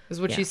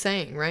 is what Yeah. she's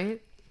saying,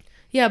 right?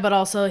 Yeah, but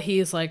also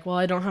he's like, well,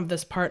 I don't have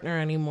this partner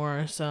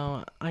anymore,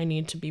 so I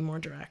need to be more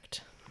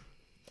direct.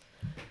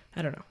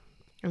 I don't know.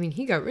 I mean,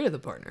 he got rid of the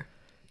partner.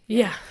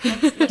 Yeah.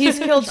 He's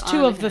killed It's 2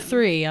 on of the him.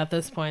 3 at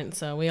this point,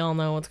 so we all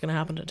know what's going to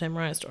happen to Tim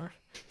Reisdorf.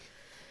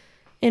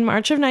 In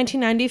March of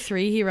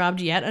 1993, he robbed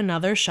yet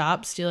another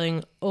shop,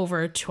 stealing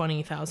over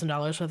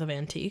 $20,000 worth of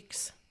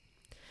antiques.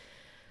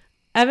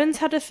 Evans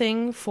had a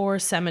thing for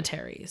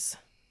cemeteries.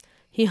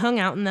 He hung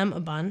out in them a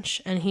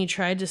bunch, and he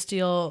tried to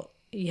steal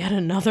yet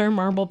another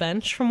marble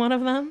bench from one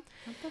of them.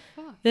 What the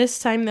fuck? This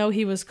time, though,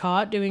 he was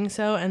caught doing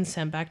so and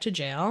sent back to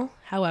jail.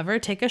 However,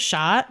 take a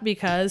shot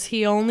because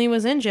he only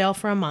was in jail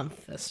for a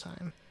month this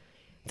time.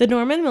 The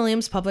Norman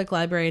Williams Public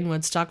Library in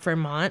Woodstock,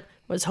 Vermont,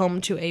 was home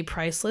to a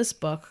priceless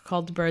book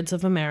called The Birds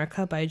of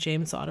America by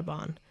James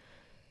Audubon.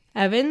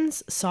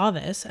 Evans saw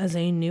this as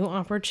a new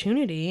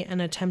opportunity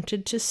and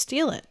attempted to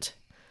steal it.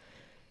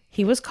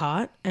 He was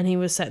caught, and he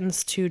was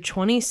sentenced to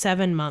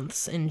 27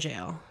 months in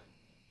jail.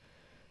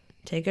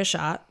 Take a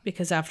shot,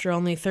 because after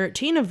only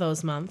 13 of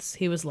those months,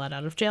 he was let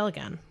out of jail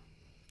again.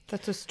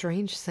 That's a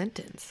strange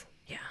sentence.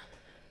 Yeah.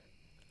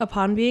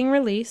 Upon being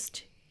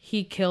released,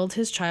 he killed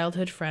his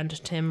childhood friend,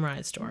 Tim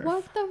Reisdorf.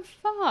 What the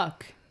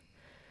fuck?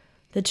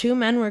 The 2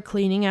 men were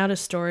cleaning out a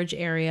storage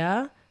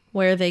area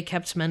where they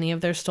kept many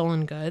of their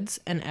stolen goods,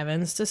 and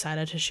Evans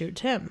decided to shoot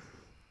Tim.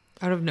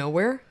 Out of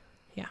nowhere?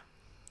 Yeah.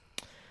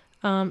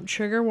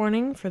 Trigger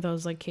warning for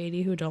those like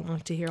Katie who don't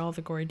like to hear all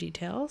the gory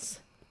details.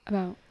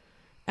 About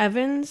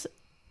Evans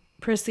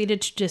proceeded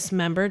to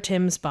dismember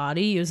Tim's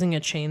body using a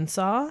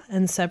chainsaw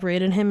and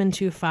separated him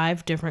into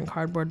 5 different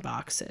cardboard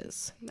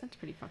boxes. that's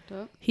pretty fucked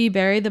up. He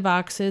buried the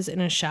boxes in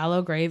a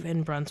shallow grave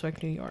in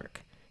Brunswick, New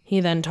York.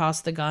 He then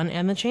tossed the gun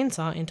and the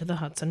chainsaw into the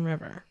Hudson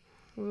River.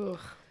 Ugh,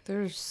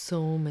 there's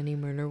so many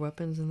murder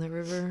weapons in that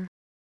river.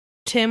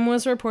 Tim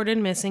was reported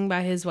missing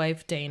by his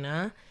wife,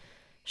 Dana.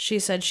 She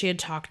said she had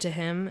talked to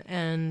him,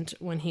 and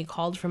when he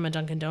called from a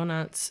Dunkin'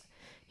 Donuts,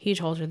 he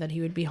told her that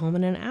he would be home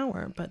in an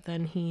hour, but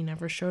then he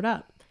never showed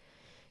up.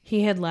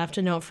 He had left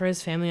a note for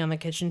his family on the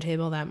kitchen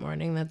table that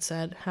morning that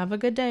said, "Have a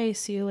good day.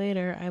 See you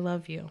later. I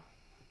love you."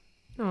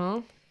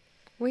 Oh,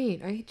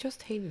 wait, I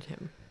just hated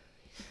him.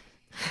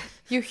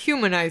 You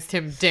humanized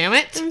him, damn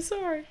it! I'm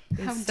sorry.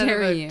 How Instead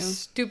dare of a you?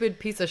 stupid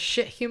piece of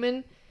shit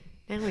human,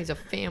 now he's a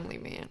family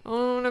man.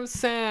 Oh, and I'm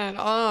sad.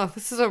 Oh,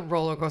 this is a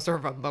roller coaster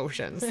of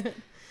emotions.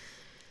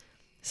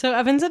 So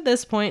Evans at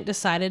this point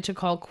decided to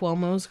call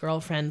Cuomo's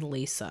girlfriend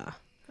Lisa.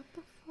 What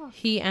the fuck?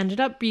 He ended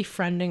up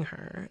befriending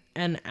her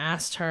and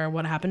asked her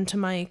what happened to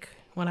Mike,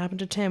 what happened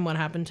to Tim, what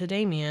happened to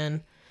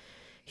Damien.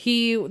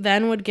 He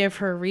then would give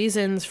her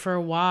reasons for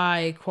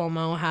why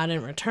Cuomo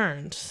hadn't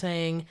returned,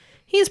 saying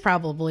he's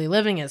probably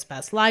living his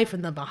best life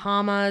in the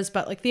Bahamas,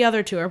 but like the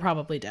other two are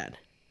probably dead.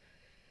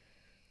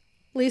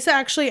 Lisa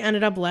actually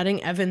ended up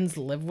letting Evans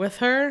live with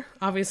her,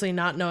 obviously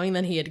not knowing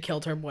that he had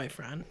killed her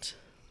boyfriend.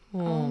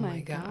 Oh my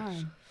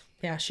god.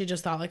 Yeah, she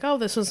just thought like, oh,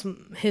 this was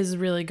his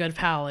really good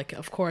pal. Like,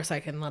 of course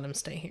I can let him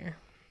stay here.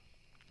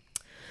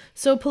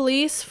 So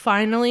police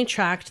finally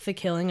tracked the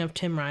killing of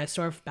Tim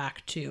Reisdorf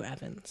back to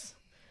Evans.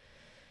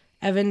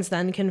 Evans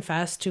then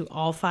confessed to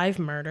all 5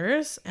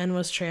 murders and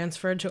was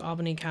transferred to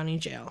Albany County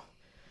Jail.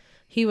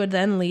 He would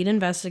then lead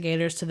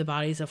investigators to the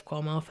bodies of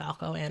Cuomo,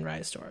 Falco, and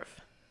Reisdorf.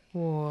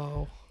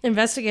 Whoa.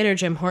 Investigator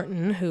Jim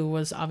Horton, who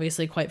was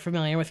obviously quite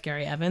familiar with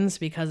Gary Evans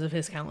because of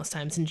his countless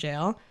times in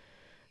jail,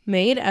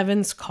 made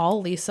Evans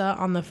call Lisa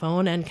on the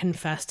phone and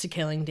confess to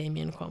killing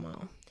Damien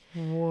Cuomo.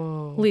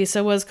 Whoa.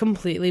 Lisa was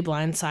completely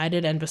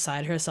blindsided and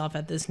beside herself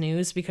at this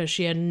news because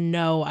she had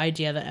no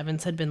idea that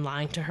Evans had been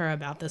lying to her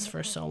about this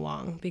for so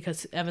long,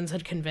 because Evans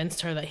had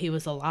convinced her that he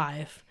was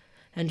alive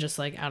and just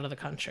like out of the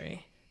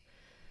country.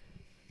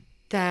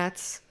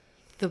 That's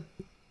the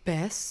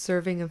best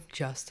serving of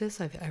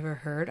justice I've ever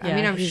heard. I Yeah,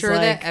 mean, I'm he's sure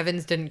like, that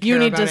Evans didn't care "You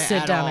need about to it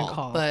sit at down and all,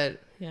 call."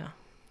 but Yeah.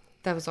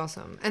 that was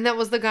awesome. And that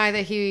was the guy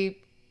that he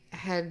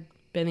had.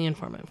 Been the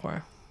informant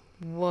for.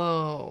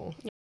 Whoa.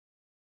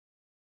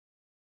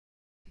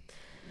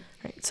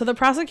 Right. So the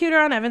prosecutor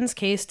on Evans'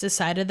 case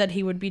decided that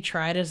he would be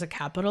tried as a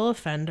capital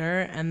offender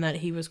and that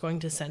he was going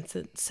to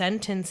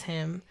sentence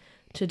him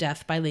to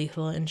death by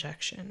lethal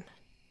injection.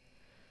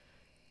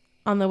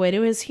 On the way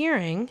to his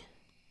hearing,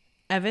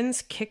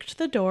 Evans kicked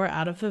the door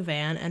out of the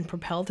van and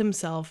propelled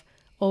himself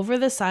over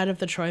the side of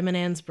the Troy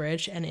Manans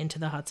Bridge and into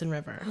the Hudson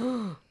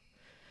River.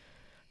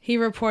 He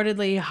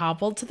reportedly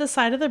hobbled to the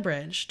side of the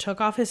bridge,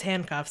 took off his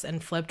handcuffs,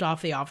 and flipped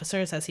off the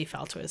officers as he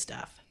fell to his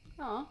death.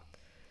 Aw.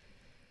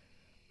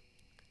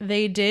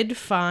 They did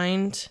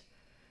find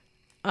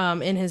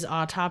in his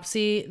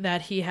autopsy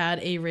that he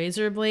had a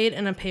razor blade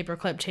and a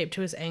paperclip taped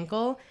to his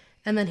ankle,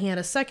 and then he had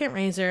a second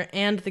razor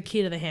and the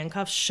key to the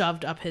handcuffs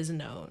shoved up his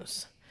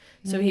nose.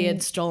 So he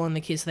had stolen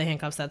the keys to the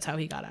handcuffs. That's how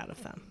he got out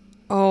of them.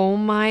 Oh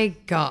my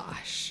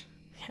gosh.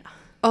 Yeah.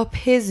 Up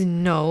his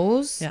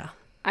nose? Yeah.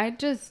 I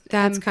just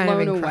That's am kind of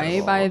blown away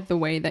incredible. by the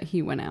way that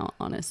he went out,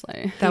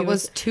 honestly. That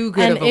was too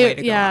good of a way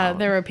to go out.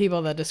 there were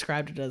people that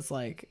described it as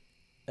like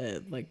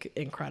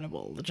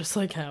incredible. Just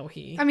like how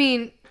he... I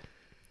mean,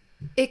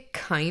 it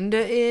kind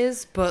of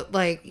is, but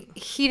like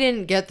he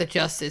didn't get the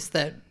justice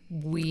that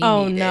we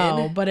needed.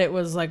 no, but it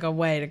was like a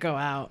way to go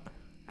out.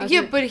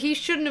 Yeah, but he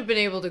shouldn't have been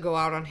able to go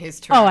out on his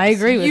terms. Oh, I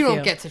agree with You you.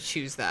 don't get to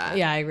choose that.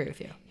 Yeah, I agree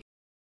with you.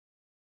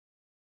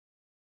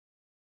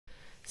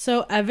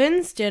 So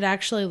Evans did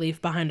actually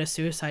leave behind a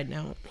suicide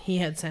note. He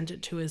had sent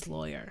it to his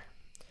lawyer.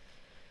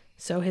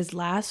 So his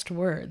last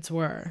words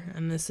were,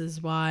 and this is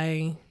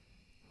why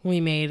we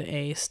made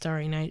a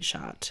Starry Night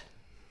shot.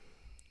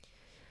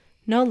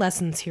 "No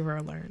lessons here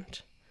are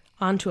learned.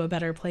 On to a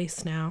better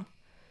place now.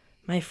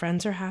 My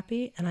friends are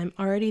happy, and I'm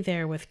already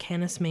there with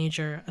Canis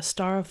Major, a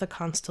star of the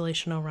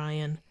constellation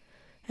Orion,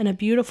 and a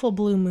beautiful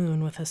blue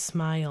moon with a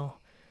smile.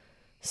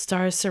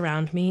 Stars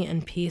surround me,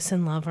 and peace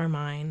and love are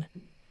mine.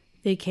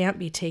 They can't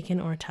be taken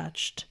or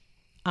touched.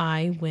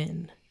 I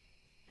win."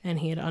 And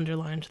he had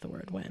underlined the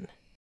word win.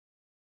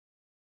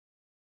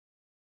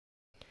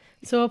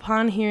 So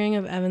upon hearing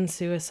of Evans'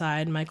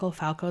 suicide, Michael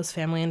Falco's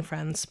family and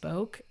friends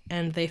spoke,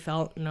 and they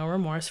felt no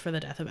remorse for the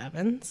death of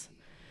Evans.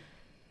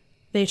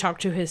 They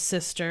talked to his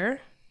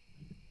sister,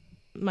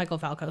 Michael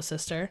Falco's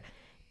sister,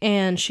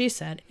 and she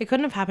said, "It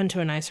couldn't have happened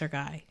to a nicer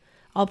guy.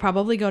 I'll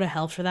probably go to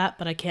hell for that,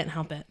 but I can't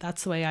help it.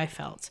 That's the way I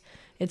felt.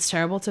 It's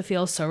terrible to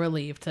feel so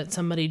relieved that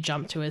somebody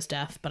jumped to his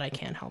death, but I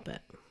can't help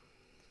it."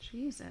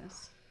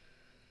 Jesus.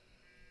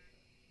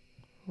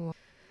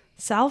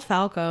 Sal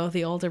Falco,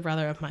 the older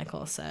brother of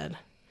Michael, said,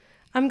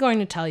 "I'm going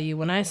to tell you,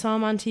 when I saw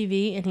him on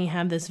TV and he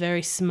had this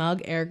very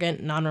smug,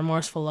 arrogant,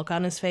 non-remorseful look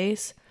on his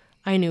face,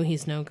 I knew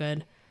he's no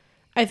good.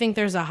 I think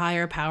there's a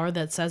higher power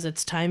that says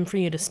it's time for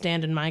you to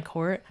stand in my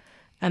court,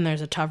 and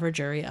there's a tougher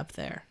jury up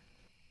there."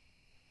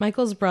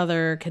 Michael's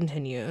brother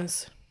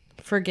continues,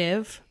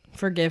 Forgive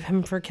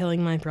him for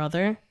killing my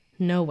brother?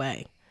 No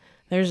way.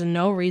 There's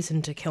no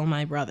reason to kill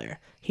my brother.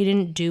 He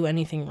didn't do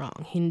anything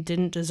wrong. He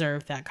didn't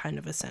deserve that kind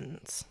of a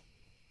sentence."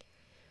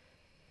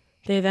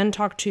 They then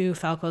talked to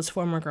Falco's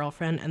former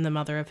girlfriend and the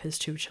mother of his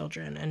 2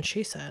 children, and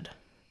she said,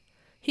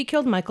 "He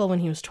killed Michael when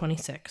he was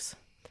 26.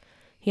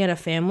 He had a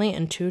family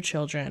and 2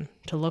 children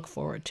to look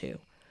forward to.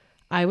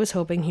 I was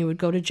hoping he would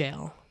go to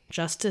jail.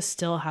 Justice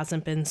still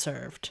hasn't been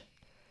served.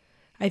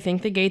 I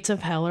think the gates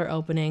of hell are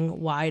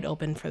opening wide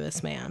open for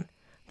this man.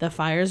 The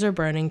fires are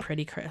burning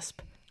pretty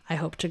crisp. I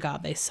hope to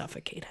God they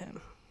suffocate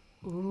him.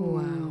 Ooh.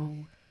 Wow.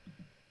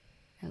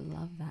 I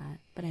love that.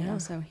 But I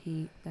also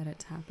hate that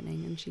it's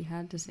happening, and she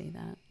had to say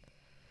that.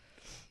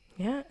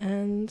 Yeah,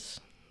 and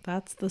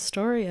that's the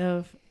story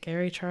of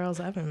Gary Charles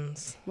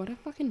Evans. What a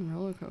fucking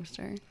roller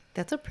coaster.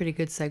 That's a pretty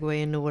good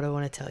segue into what I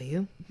want to tell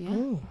you. Yeah.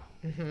 Ooh.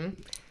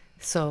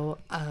 So,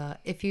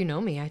 if you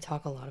know me, I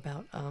talk a lot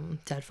about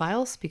Dead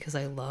Files because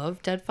I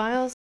love Dead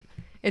Files.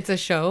 It's a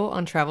show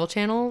on Travel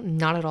Channel,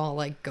 not at all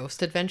like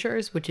Ghost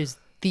Adventures, which is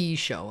the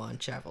show on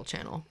Travel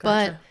Channel.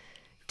 Gotcha. But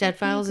Dead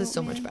Files is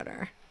so much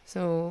better.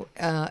 So,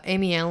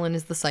 Amy Allen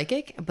is the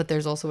psychic, but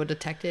there's also a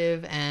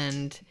detective,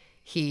 and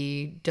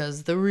he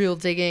does the real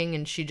digging,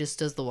 and she just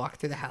does the walk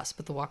through the house.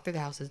 But the walk through the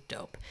house is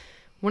dope.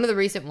 One of the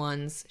recent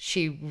ones,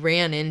 she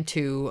ran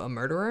into a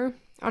murderer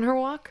on her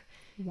walk.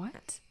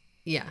 What?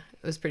 Yeah,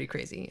 it was pretty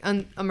crazy.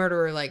 And a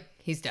murderer, like,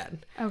 he's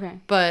dead. Okay.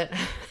 But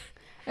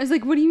I was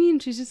like, what do you mean?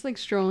 She's just like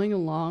strolling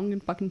along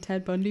and fucking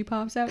Ted Bundy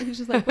pops out. He's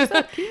just like, what's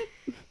up, kid?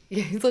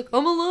 yeah, he's like,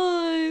 I'm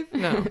alive.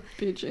 No.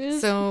 Bitches.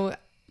 So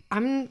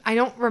I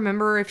don't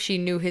remember if she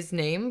knew his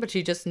name, but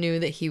she just knew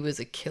that he was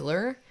a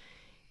killer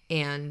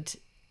and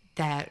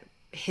that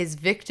his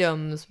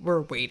victims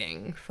were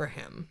waiting for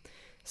him.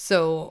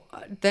 So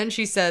then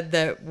she said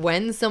that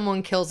when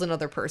someone kills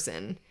another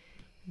person,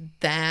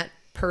 that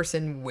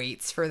person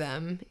waits for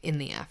them in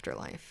the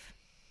afterlife.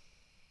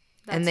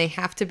 And they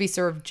have to be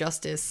served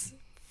justice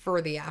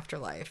for the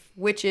afterlife,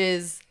 which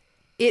is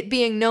it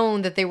being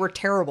known that they were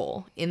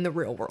terrible in the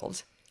real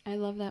world. I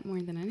love that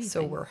more than anything.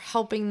 So we're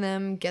helping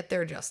them get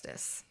their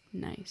justice.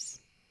 Nice.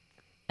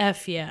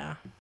 F yeah.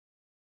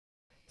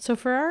 So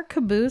for our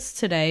caboose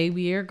today,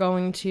 we are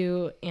going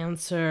to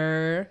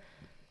answer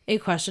a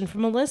question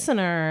from a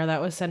listener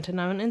that was sent in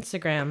on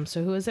Instagram.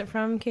 So who is it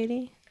from,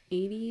 Katie?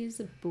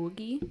 80s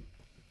Boogie.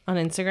 On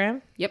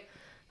Instagram? Yep.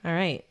 All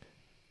right.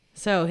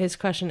 So his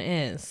question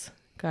is,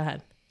 go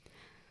ahead.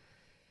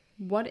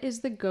 What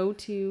is the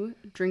go-to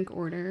drink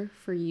order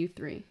for you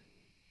three?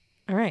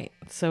 All right.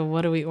 So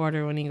what do we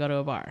order when you go to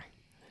a bar?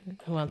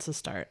 Who wants to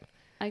start?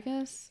 I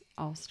guess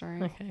I'll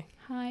start. Okay.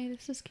 Hi,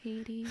 this is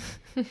Katie.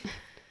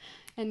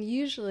 And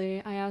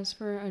usually I ask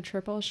for a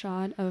triple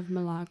shot of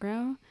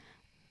Milagro.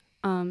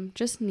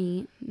 Just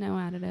neat, no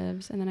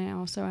additives. And then I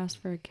also ask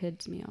for a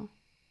kid's meal.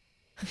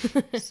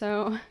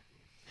 So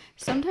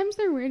sometimes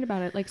they're weird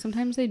about it. Like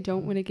sometimes they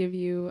don't want to give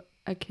you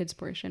a kid's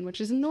portion, which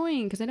is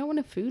annoying because I don't want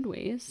to food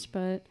waste,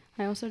 but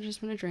I also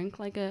just want to drink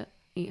like a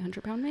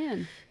 800-pound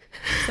man.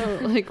 So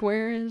like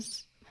why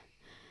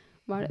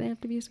do they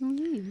have to be so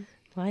mean?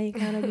 Why you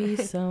gotta be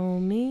so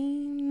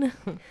mean?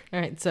 All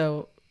right.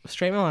 So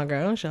straight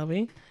Milagro,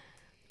 Shelby.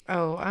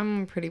 Oh,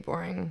 I'm pretty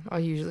boring. I'll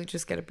usually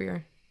just get a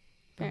beer.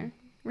 Fair.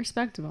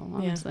 Respectable,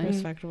 honestly. Yeah,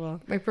 respectable.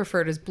 My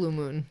preferred is Blue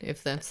Moon,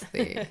 if that's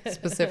the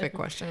specific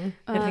question.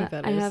 I think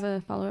that I is. have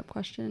a follow-up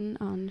question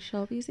on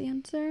Shelby's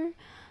answer.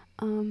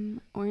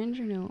 Orange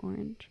or no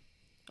orange?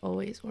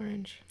 Always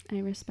orange. I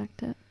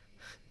respect it.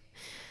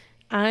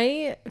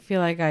 I feel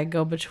like I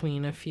go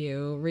between a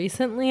few.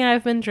 Recently,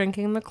 I've been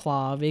drinking the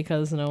Claw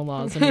because no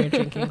laws in your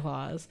drinking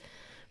claws.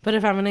 But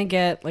if I'm going to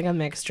get like a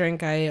mixed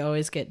drink, I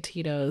always get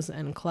Tito's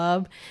and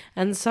Club.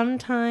 And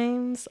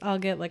sometimes I'll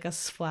get like a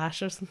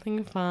splash of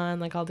something fun.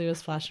 Like I'll do a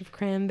splash of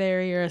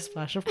cranberry or a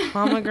splash of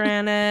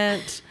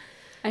pomegranate.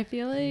 I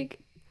feel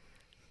like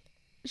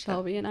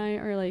Shelby and I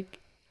are like,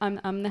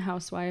 I'm the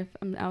housewife.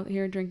 I'm out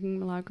here drinking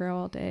Milagro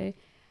all day.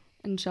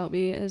 And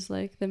Shelby is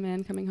like the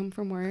man coming home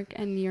from work.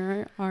 And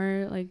you're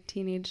our like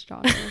teenage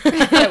daughter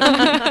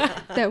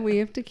that we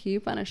have to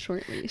keep on a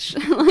short leash.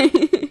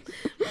 Like,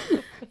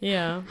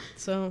 Yeah,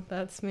 so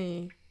that's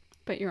me.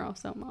 but you're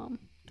also mom.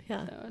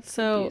 Yeah. So it's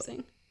So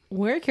confusing.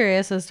 we're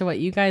curious as to what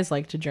you guys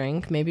like to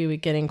drink. Maybe we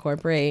can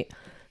incorporate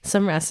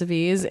some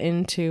recipes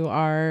into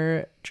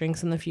our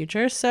drinks in the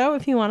future. So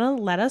if you want to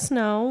let us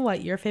know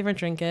what your favorite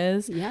drink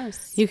is,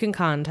 Yes. you can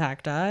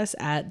contact us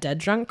at Dead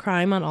Drunk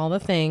Crime on all the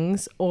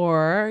things,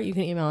 or you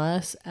can email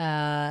us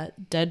at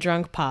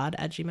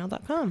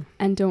deaddrunkpod@gmail.com.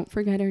 And don't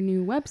forget our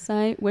new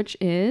website, which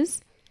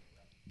is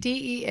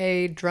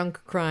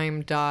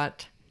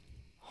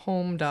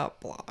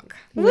DEADrunkcrime.home.blog.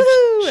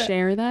 Woohoo!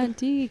 share that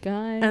D,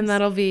 guys. And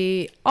that'll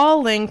be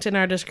all linked in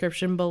our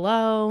description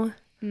below.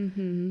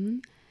 Mm-hmm.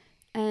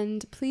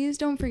 And please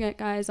don't forget,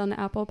 guys, on the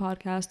Apple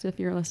Podcast, if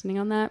you're listening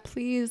on that,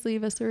 please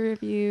leave us a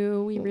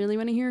review. We really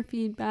want to hear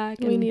feedback.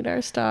 We need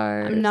our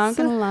stars. I'm not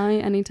going to lie.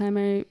 Anytime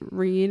I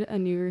read a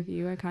new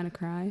review, I kind of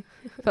cry.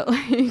 But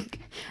like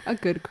a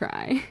good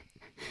cry.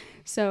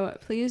 So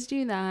please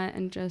do that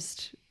and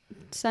just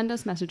send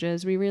us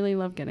messages. We really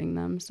love getting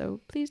them.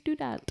 So please do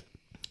that.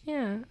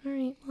 Yeah. All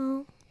right.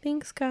 Well,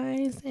 thanks,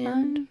 guys.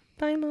 And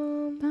bye,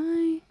 Mom.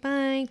 Bye.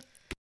 Bye.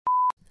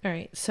 All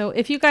right. So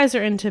if you guys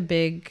are into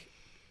big...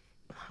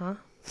 Huh?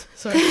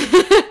 Sorry.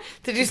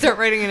 Did you start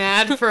writing an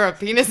ad for a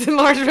penis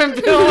enlargement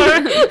pill?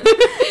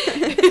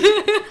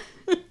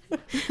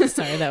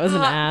 Sorry, that was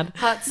an ad.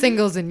 Hot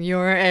singles in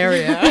your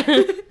area.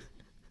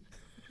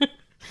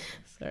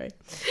 Sorry.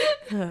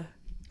 I'm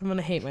going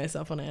to hate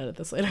myself when I edit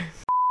this later.